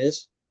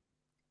 years,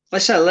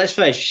 let's face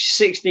it, she's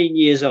 16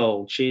 years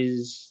old.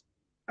 She's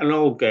an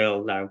old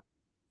girl now.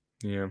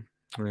 Yeah.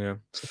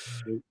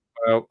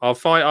 Well,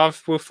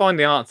 we'll find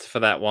the answer for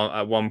that one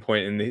at one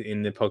point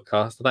in the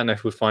podcast. I don't know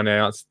if we'll find the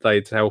answer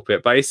today to help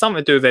it, but it's something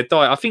to do with their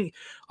diet.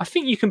 I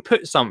think you can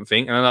put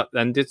something,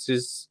 and this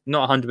is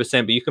not 100%,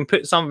 but you can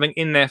put something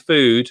in their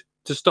food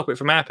to stop it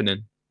from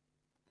happening.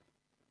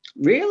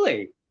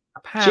 Really?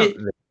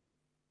 Apparently.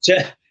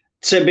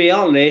 To be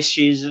honest,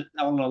 she's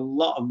on a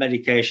lot of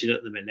medication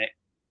at the minute.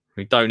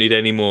 We don't need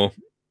any more.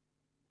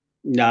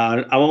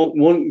 No, I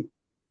won't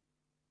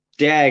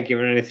dare give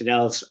her anything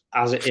else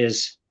as it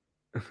is.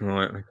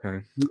 Right,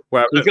 okay.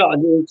 Well, You've got to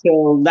do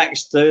until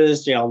next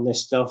Thursday on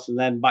this stuff and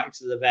then back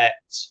to the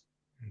vets.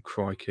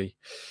 crikey.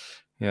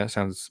 Yeah, that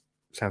sounds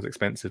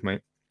expensive,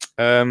 mate.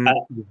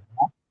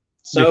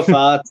 So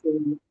far,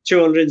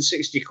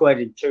 260 quid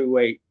in 2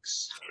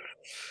 weeks.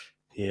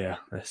 Yeah,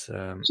 that's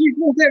She's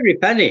worth every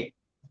penny.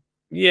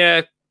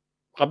 yeah.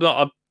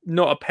 I'm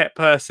not a pet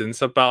person,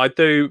 so but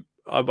I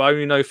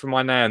only know from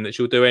my nan that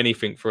she'll do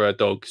anything for her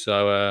dog.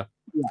 So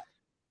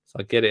so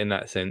I get it in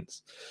that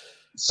sense.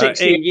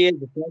 16 years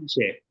of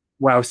friendship.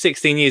 Wow,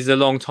 16 years is a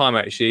long time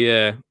actually.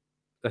 Yeah,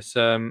 that's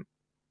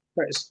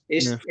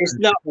It's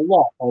not a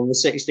lot over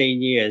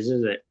 16 years,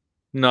 is it?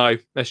 No,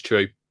 that's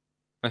true.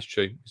 That's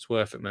true. It's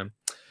worth it, man.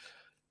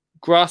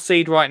 Grass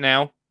seed right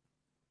now,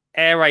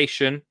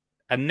 aeration,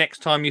 and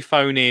next time you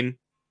phone in,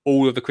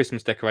 all of the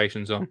Christmas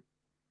decorations on.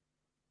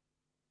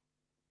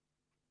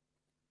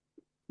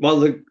 Well,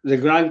 the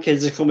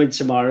grandkids are coming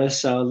tomorrow,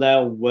 so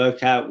they'll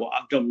work out what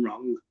I've done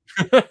wrong.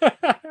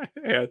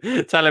 Yeah,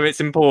 tell them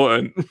it's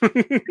important.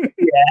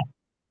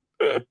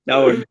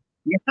 No, you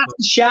have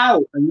to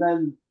shout, and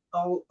then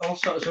all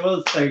sorts of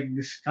other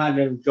things kind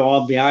of go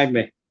on behind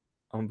me.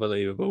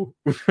 Unbelievable.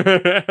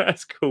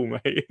 That's cool,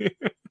 mate.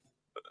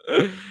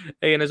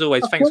 Ian, as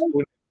always, thanks for...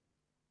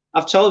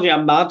 I've told you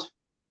I'm mad.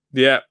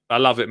 Yeah, I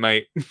love it,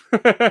 mate.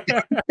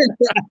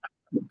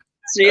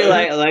 See you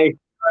later, Lee.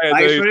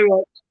 Thanks very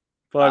much.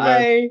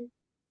 Bye,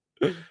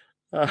 man.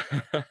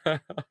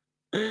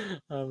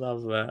 I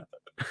love that.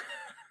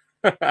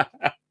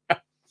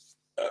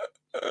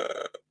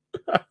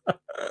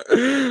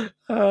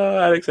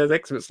 Alex says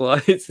Xmas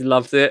lights. He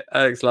loves it.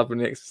 Alex loving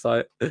the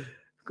exercise.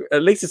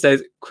 Lisa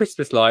says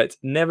Christmas lights,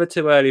 never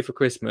too early for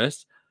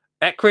Christmas.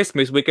 At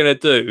Christmas, we're going to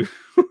do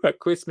a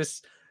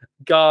Christmas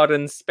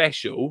garden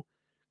special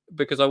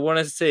because I want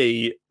to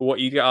see what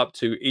you get up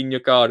to in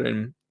your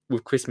garden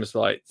with Christmas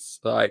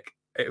lights. Like,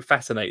 it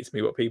fascinates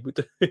me what people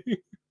do.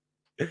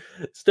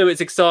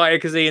 Stuart's excited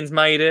because Ian's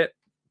made it.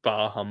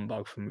 Bar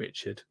humbug from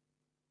Richard.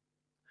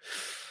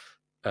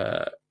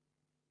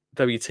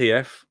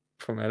 WTF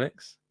from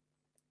Alex.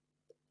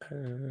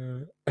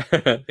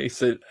 He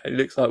said it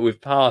looks like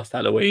we've passed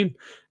Halloween.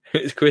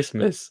 It's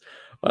Christmas.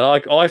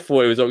 Well, I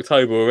thought it was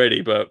October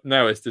already, but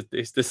now it's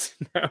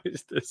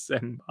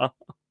December.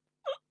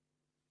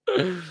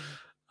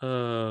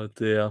 Oh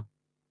dear.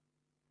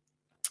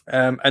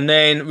 And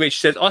then Rich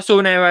says, I saw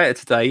an aerator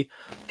today,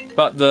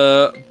 but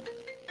the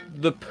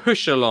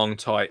push along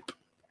type.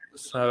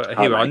 So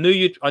here, I knew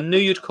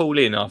you'd call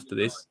in after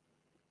this.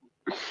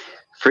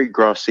 Free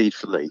grass seed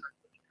for Lee.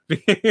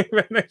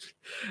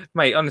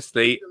 Mate,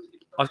 honestly,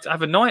 I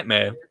have a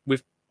nightmare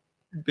with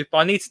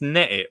I need to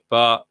net it,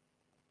 but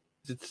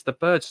the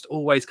birds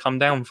always come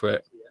down for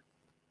it.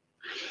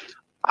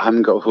 I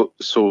haven't got a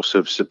source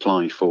of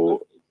supply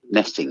for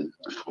nesting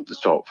for the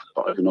top,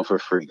 but I can offer a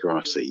free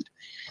grass seed.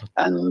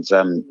 And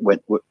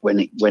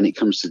when it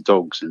comes to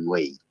dogs and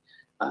we,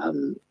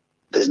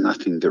 there's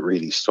nothing that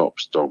really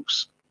stops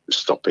dogs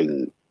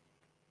stopping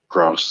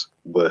grass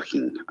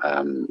working.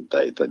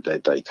 They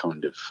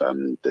kind of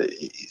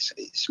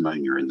it's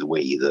ammonia in the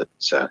wee that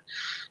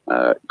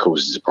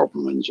causes a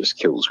problem and just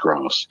kills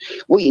grass.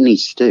 What you need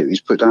to do is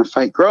put down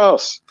fake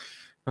grass.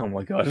 Oh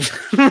my god,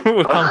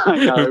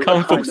 we've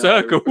come full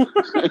circle.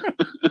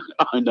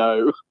 I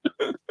know.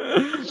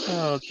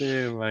 Oh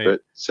dear, mate.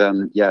 But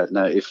yeah,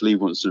 no. If Lee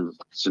wants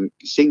some,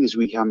 seeing as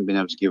we haven't been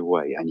able to give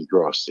away any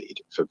grass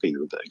seed for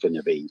people that are going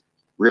to be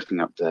ripping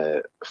up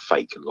their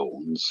fake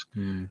lawns.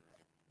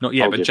 Not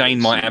yet, but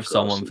Jane might have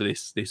someone for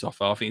this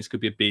offer. I think this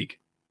could be a big.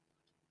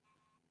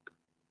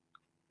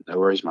 No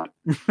worries, mate.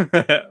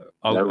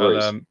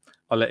 I'll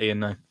let Ian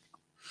know.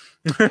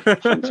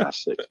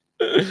 Fantastic.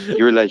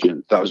 You're a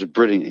legend. That was a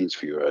brilliant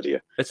interview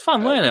earlier. It's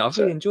fun, wasn't it? I've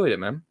really enjoyed it,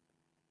 man.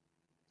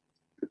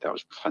 That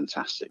was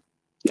fantastic.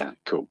 Yeah,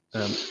 cool.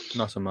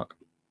 Nice one, Mark.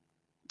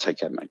 Take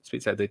care, mate.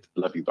 Speak to that dude.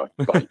 Love you, bye.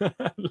 Bye.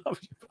 Love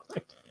you,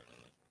 bye.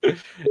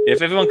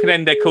 If everyone can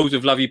end their calls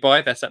with love you,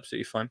 bye, that's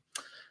absolutely fine.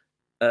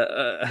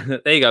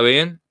 There you go,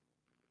 Ian.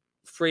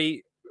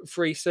 Free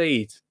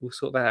seed. We'll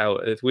sort that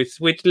out. We're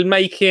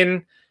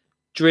making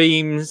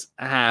dreams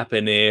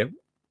happen here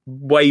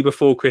way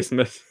before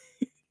Christmas.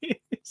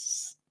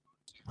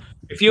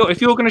 If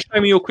you're going to show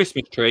me your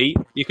Christmas tree,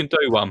 you can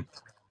do one.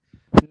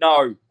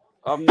 No,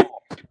 I'm not.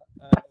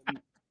 I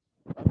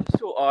just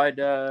thought I'd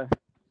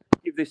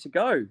give this a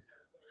go.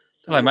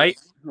 Hello, mate.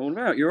 All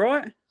about you, all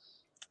right?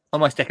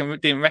 Almost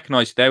didn't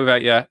recognise you there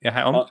without your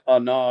hat on. I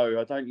know.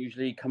 I don't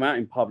usually come out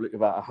in public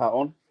without a hat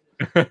on.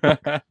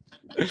 How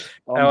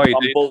are you,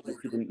 I'm dude? bald,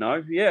 if you didn't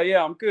know.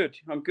 Yeah, I'm good.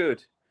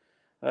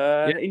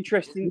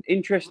 Interesting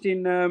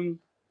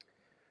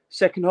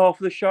second half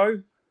of the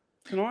show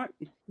tonight.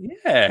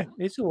 Yeah,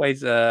 it's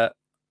always you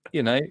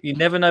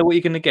never know what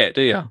you're going to get,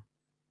 do you?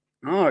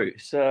 No,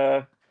 it's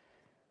been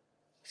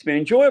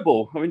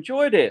enjoyable. I've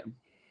enjoyed it.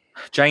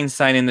 Jane's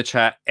saying in the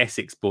chat,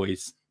 Essex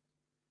boys.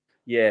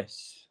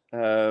 Yes.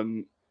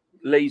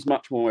 Lee's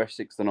much more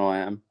Essex than I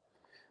am.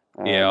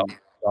 Yeah,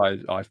 I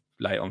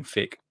lay it on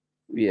thick.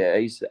 Yeah,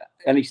 he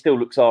still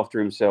looks after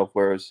himself,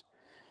 whereas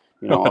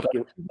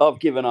I've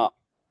given up.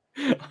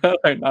 I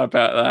don't know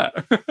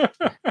about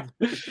that.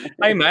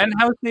 Hey man,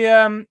 how's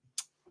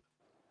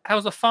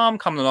the farm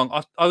coming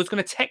along? I was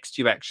going to text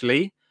you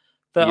actually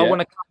that I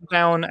want to come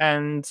down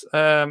and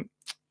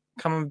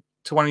come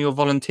to one of your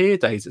volunteer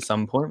days at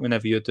some point,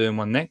 whenever you're doing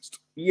one next.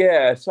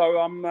 Yeah, so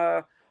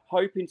I'm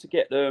hoping to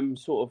get them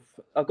sort of.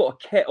 I've got a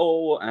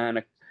kettle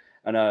and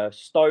a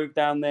stove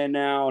down there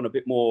now, and a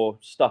bit more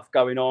stuff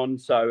going on.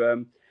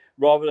 So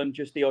rather than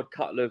just the odd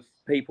couple of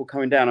people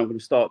coming down, I'm going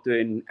to start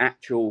doing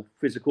actual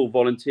physical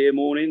volunteer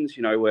mornings.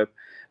 Where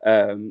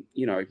you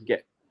can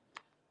get,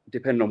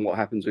 depending on what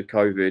happens with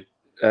COVID,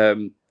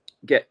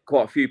 get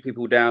quite a few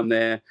people down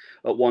there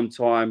at one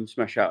time,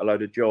 smash out a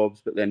load of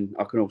jobs, but then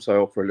I can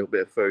also offer a little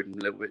bit of food and a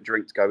little bit of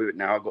drink to go with it.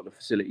 Now I've got the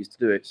facilities to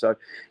do it. So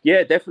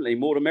yeah, definitely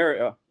more than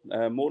merit,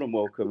 more than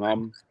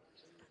welcome.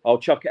 I'll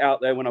chuck it out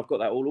there when I've got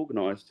that all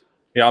organised.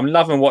 Yeah, I'm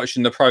loving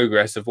watching the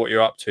progress of what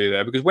you're up to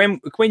there, because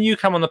when you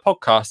come on the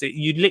podcast,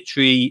 you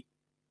literally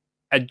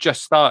had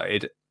just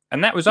started,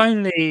 and that was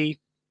only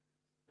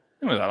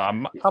a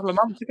couple of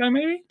months ago,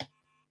 maybe.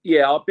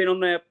 Yeah, I've been on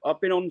there.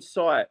 I've been on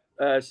site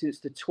since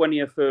the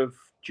 20th of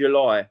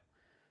July.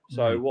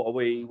 So what are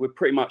we? We're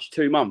pretty much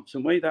 2 months,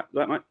 aren't we? That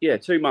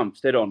 2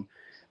 months, dead on.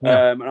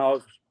 Yeah. And I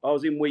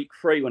was in week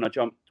 3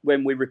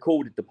 when we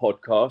recorded the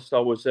podcast. I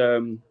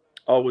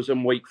was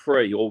on week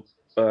 3 or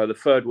the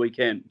 3rd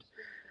weekend.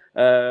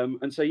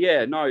 And so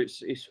yeah, no,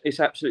 it's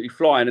absolutely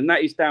flying, and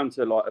that is down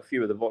to like a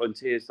few of the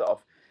volunteers that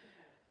I've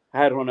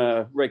had on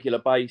a regular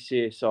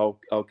basis. I'll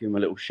give them a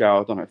little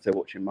shout. I don't know if they're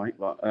watching, mate,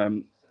 but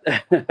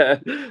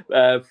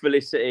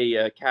Felicity,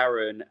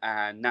 Karen,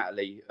 and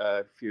Natalie,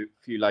 a few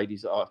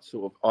ladies that I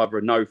sort of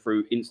either know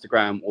through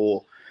Instagram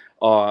or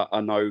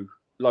I know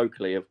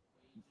locally have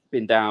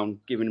been down,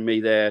 giving me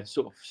their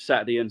sort of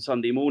Saturday and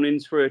Sunday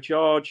mornings free of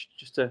charge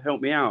just to help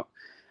me out.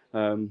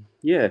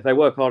 Yeah, they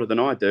work harder than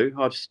I do.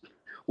 I just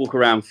walk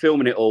around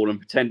filming it all and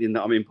pretending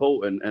that I'm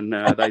important, and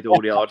they do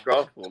all the hard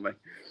graft for me.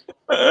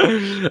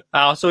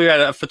 I saw you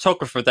had a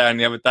photographer down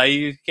the other day.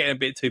 You're getting a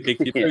bit too big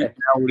for your food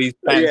now. All these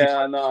Yeah,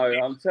 I know.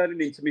 I'm turning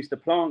into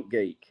Mr. Plant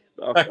Geek.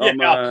 I'm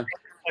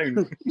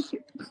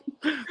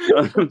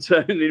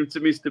turning into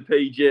Mr.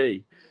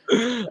 PG.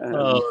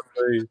 Oh,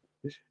 dude.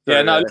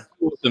 Yeah, no, it's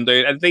awesome,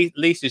 dude. And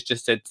Lisa's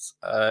just said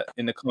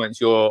in the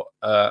comments, your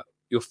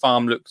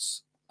farm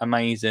looks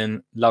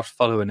amazing. Love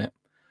following it.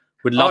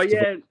 Would love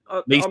to.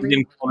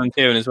 Lisa's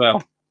volunteering as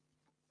well.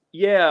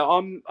 Yeah,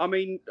 I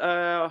mean,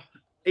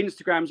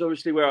 Instagram's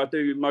obviously where I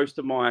do most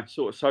of my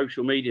sort of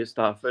social media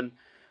stuff, and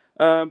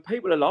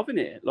people are loving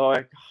it.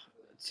 Like,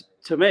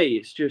 to me,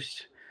 it's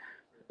just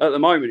at the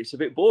moment it's a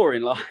bit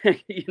boring. Like,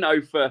 I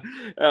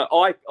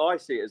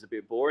see it as a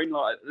bit boring.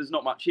 Like, there's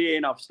not much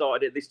in. I've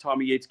started it this time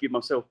of year to give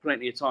myself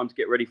plenty of time to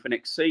get ready for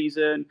next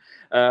season.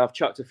 I've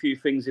chucked a few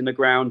things in the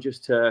ground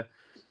just to,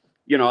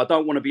 I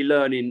don't want to be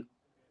learning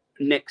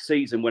next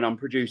season when I'm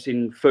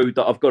producing food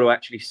that I've got to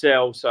actually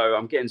sell. So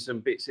I'm getting some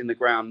bits in the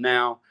ground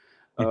now.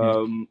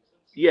 So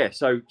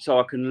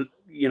I can,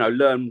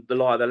 learn the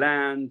lie of the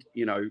land.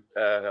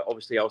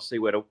 Obviously I'll see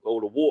where all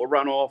the water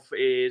runoff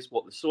is,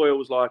 what the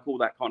soil's like, all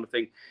that kind of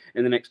thing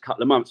in the next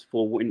couple of months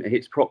before winter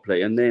hits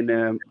properly, and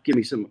then give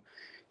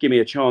me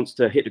a chance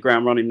to hit the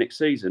ground running next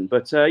season.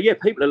 But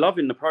people are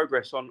loving the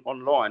progress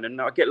online,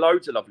 and I get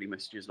loads of lovely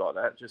messages like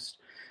that, just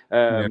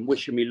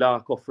wishing me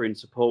luck, offering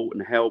support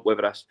and help,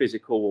 whether that's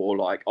physical or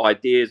like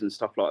ideas and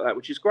stuff like that,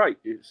 which is great.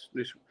 It's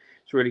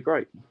really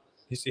great.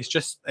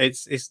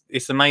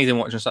 It's amazing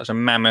watching such a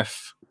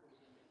mammoth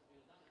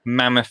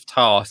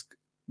task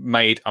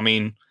made. I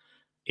mean,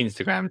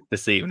 Instagram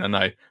deceiving, I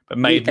know, but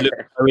made look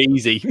so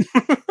easy.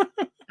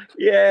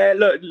 Yeah,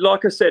 look,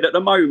 like I said, at the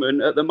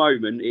moment,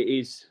 it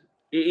is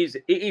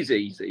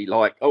easy.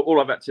 Like, all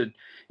I've had to,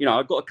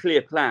 I've got a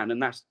clear plan,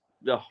 and that's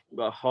the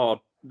hard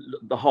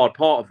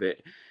part of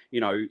it.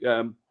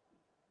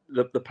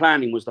 The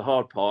planning was the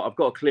hard part. I've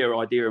got a clear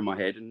idea in my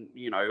head, and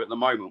at the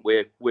moment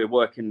we're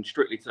working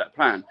strictly to that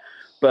plan.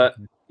 But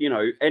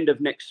end of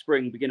next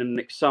spring, beginning of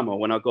next summer,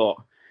 when I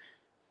got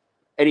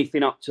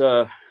anything up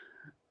to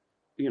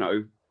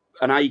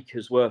an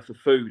acre's worth of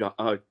food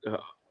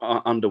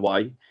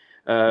underway,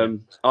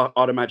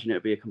 I'd imagine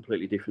it'd be a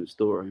completely different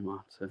story,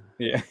 Matt.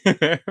 Yeah,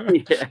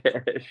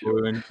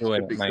 sure.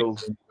 Enjoying it, mate. Cool.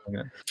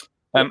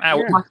 Al,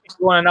 you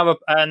want another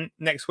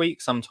next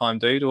week sometime,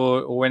 dude,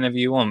 or whenever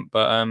you want.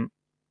 But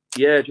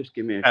yeah, just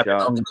give me a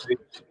shout.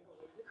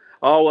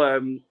 I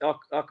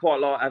quite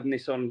like having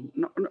this on.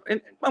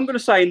 I'm going to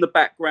say in the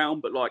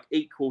background, but like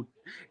equal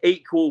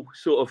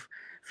sort of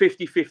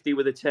 50-50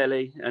 with a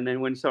telly. And then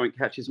when something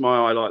catches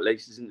my eye, like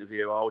Lisa's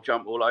interview, I'll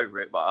jump all over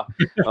it. But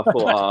I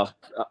thought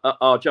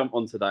I'll jump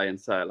on today and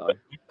say hello.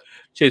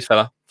 Cheers,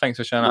 fella. Thanks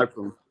for showing up. No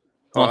problem.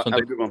 Awesome,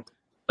 have a good one.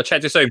 I'll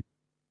chat to you soon.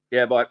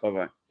 Yeah, bye.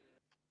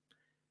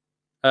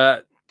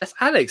 that's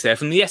Alex there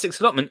from the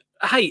Essex allotment.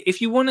 Hey, if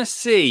you want to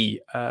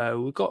see,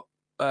 we've got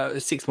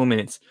 6 more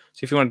minutes.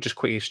 So if you want to just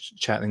quickly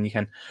chat, then you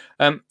can.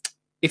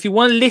 If you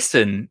want to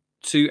listen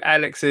to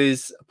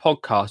Alex's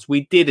podcast,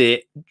 we did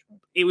it.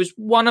 It was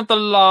one of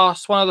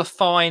the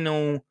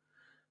final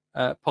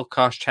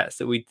podcast chats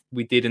that we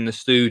did in the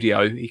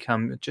studio. He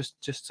came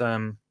just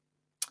a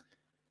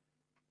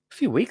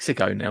few weeks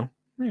ago now,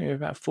 maybe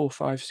about 4,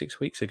 5, 6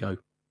 weeks ago.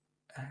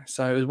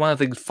 So it was one of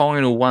the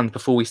final ones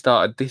before we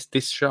started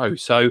this show.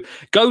 So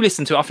go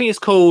listen to it. I think it's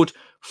called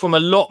From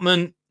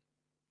Allotment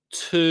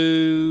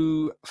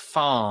to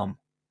Farm.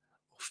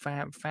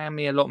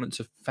 Family allotment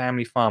to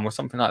family farm or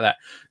something like that.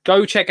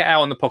 Go check it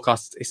out on the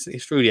podcast.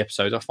 It's through the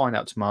episodes. I'll find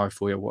out tomorrow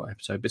for you what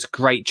episode. But it's a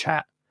great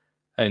chat.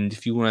 And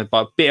if you want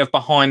a bit of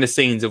behind the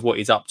scenes of what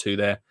he's up to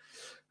there,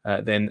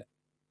 then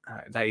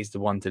that is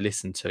the one to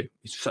listen to.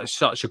 It's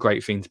such a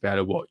great thing to be able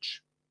to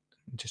watch.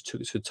 It just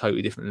took it to a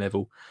totally different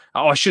level.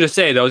 Oh, I should have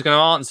said I was going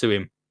to answer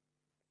him.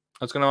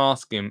 I was going to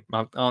ask him.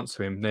 I'll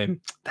answer him then.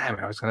 Damn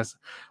it! I was going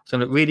to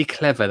look really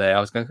clever there. I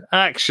was going to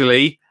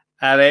actually,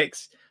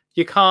 Alex,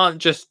 you can't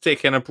just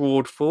stick in a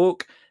broad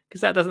fork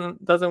because that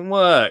doesn't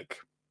work.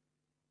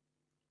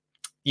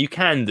 You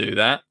can do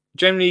that.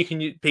 Generally, you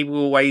can. People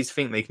always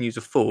think they can use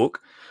a fork.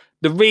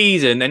 The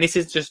reason, and this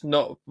is just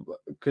not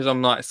because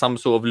I'm like some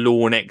sort of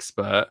lawn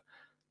expert,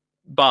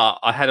 but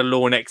I had a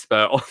lawn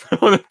expert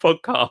on the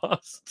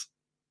podcast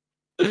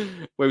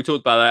where we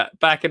talked about that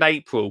back in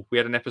April. We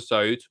had an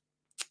episode,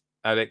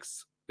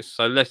 Alex.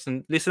 So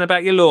listen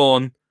about your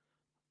lawn.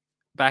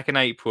 Back in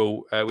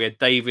April, we had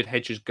David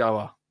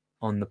Hedges-Gower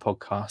on the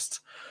podcast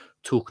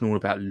talking all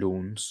about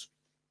lawns.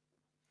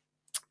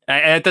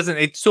 And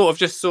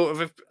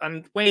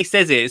and when he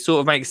says it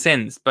sort of makes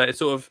sense, but it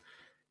sort of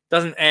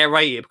doesn't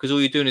aerate it because all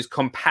you're doing is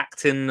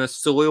compacting the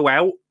soil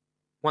out.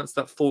 Once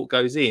that fork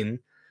goes in,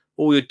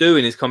 all you're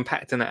doing is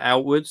compacting it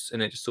outwards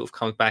and it just sort of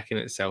comes back in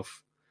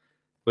itself.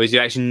 Whereas you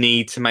actually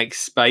need to make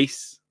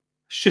space.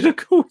 Should have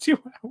called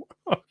you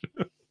out.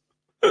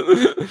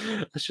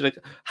 I should have.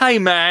 Hey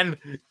man,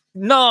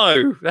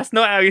 no, that's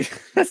not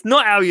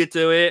how you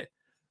do it.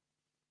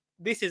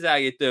 This is how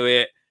you do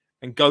it.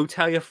 And go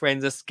tell your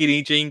friends a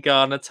Skinny Jean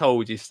Gardener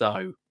told you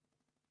so.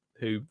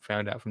 Who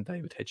found out from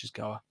David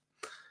Hedges-Gower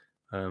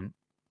on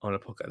a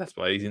podcast. That's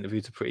why these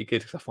interviews are pretty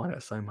good because I find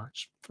out so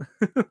much.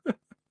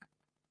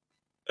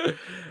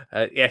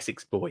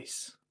 Essex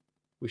Boys.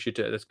 We should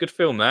do it. That's a good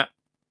film, that.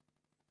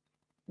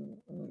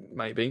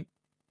 Maybe.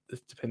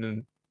 It's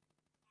depending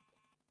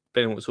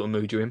on what sort of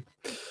mood you're in.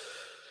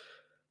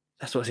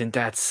 That's what's in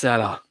Dad's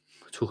cellar.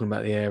 We're talking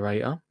about the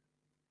aerator.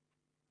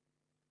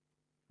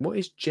 What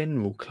is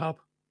General Club?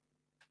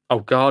 Oh,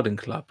 Garden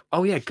Club.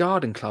 Oh, yeah,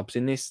 Garden Club's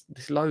in this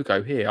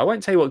logo here. I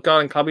won't tell you what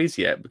Garden Club is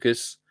yet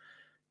because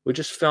we're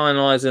just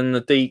finalising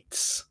the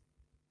deets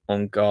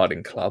on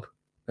Garden Club.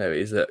 There it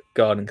is, at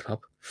Garden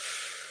Club.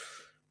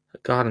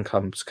 Garden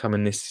Club's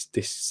coming this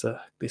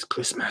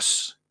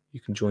Christmas. You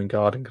can join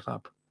Garden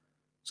Club.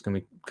 It's gonna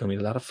be a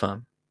lot of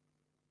fun.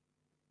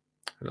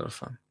 A lot of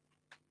fun.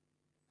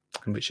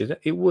 And Richard,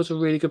 it was a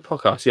really good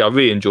podcast. Yeah, I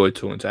really enjoyed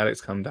talking to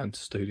Alex. Come down to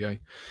the studio. It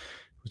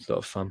was a lot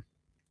of fun.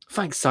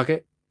 Thanks,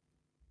 Sugget.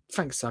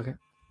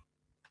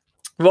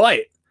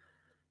 Right.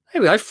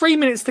 Here we go. 3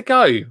 minutes to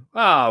go.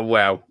 Ah,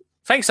 well.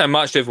 Thanks so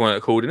much to everyone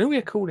that called in. Who we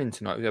had called in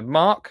tonight? We had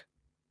Mark.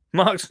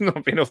 Mark's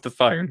not been off the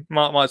phone.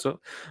 Mark might as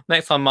well.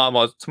 Next time, Mark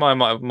might as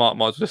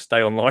well just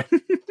stay online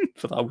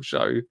for the whole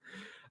show.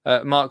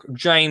 Mark,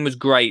 Jane was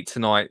great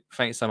tonight.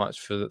 Thanks so much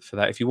for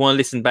that. If you want to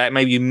listen back,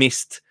 maybe you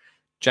missed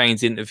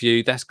Jane's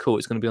interview. That's cool.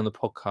 It's going to be on the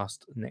podcast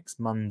next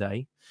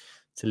Monday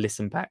to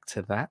listen back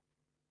to that.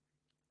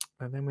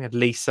 And then we had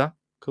Lisa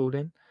called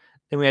in.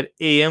 Then we had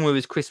Ian with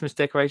his Christmas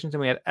decorations.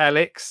 And we had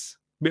Alex,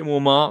 a bit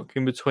more Mark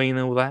in between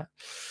all that.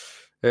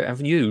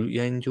 And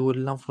you and your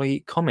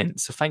lovely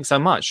comments. So thanks so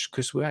much,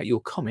 because without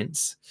your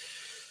comments,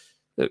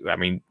 I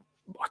mean,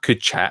 I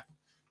could chat,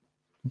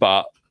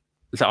 but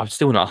I'm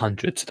still not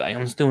 100 today.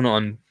 I'm still not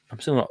on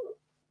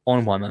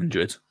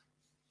 100%.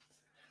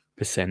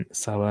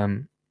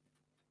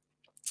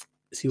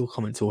 So your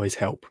comments always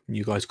help.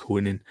 You guys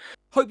calling in.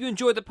 Hope you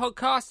enjoyed the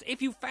podcast.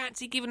 If you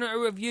fancy giving it a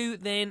review,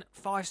 then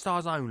 5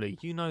 stars only.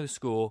 You know the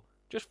score.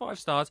 Just 5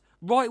 stars.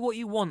 Write what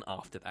you want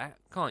after that,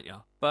 can't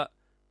you? But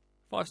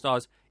 5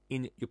 stars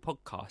in your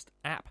podcast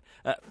app.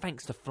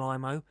 Thanks to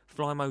Flymo,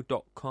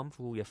 flymo.com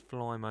for all your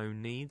Flymo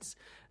needs.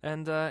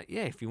 And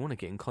if you want to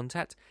get in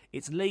contact,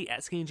 it's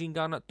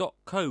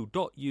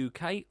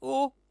lee@skinnyjeangardener.co.uk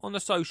or on the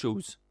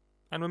socials.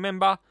 And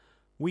remember,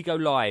 we go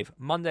live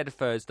Monday to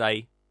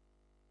Thursday,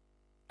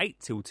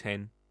 8 till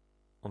 10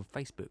 on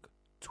Facebook,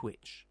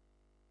 Twitch,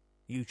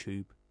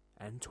 YouTube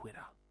and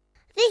Twitter.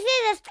 This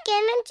is a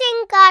Skin and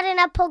Jean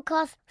Gardener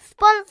podcast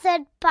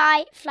sponsored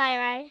by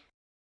Flymo.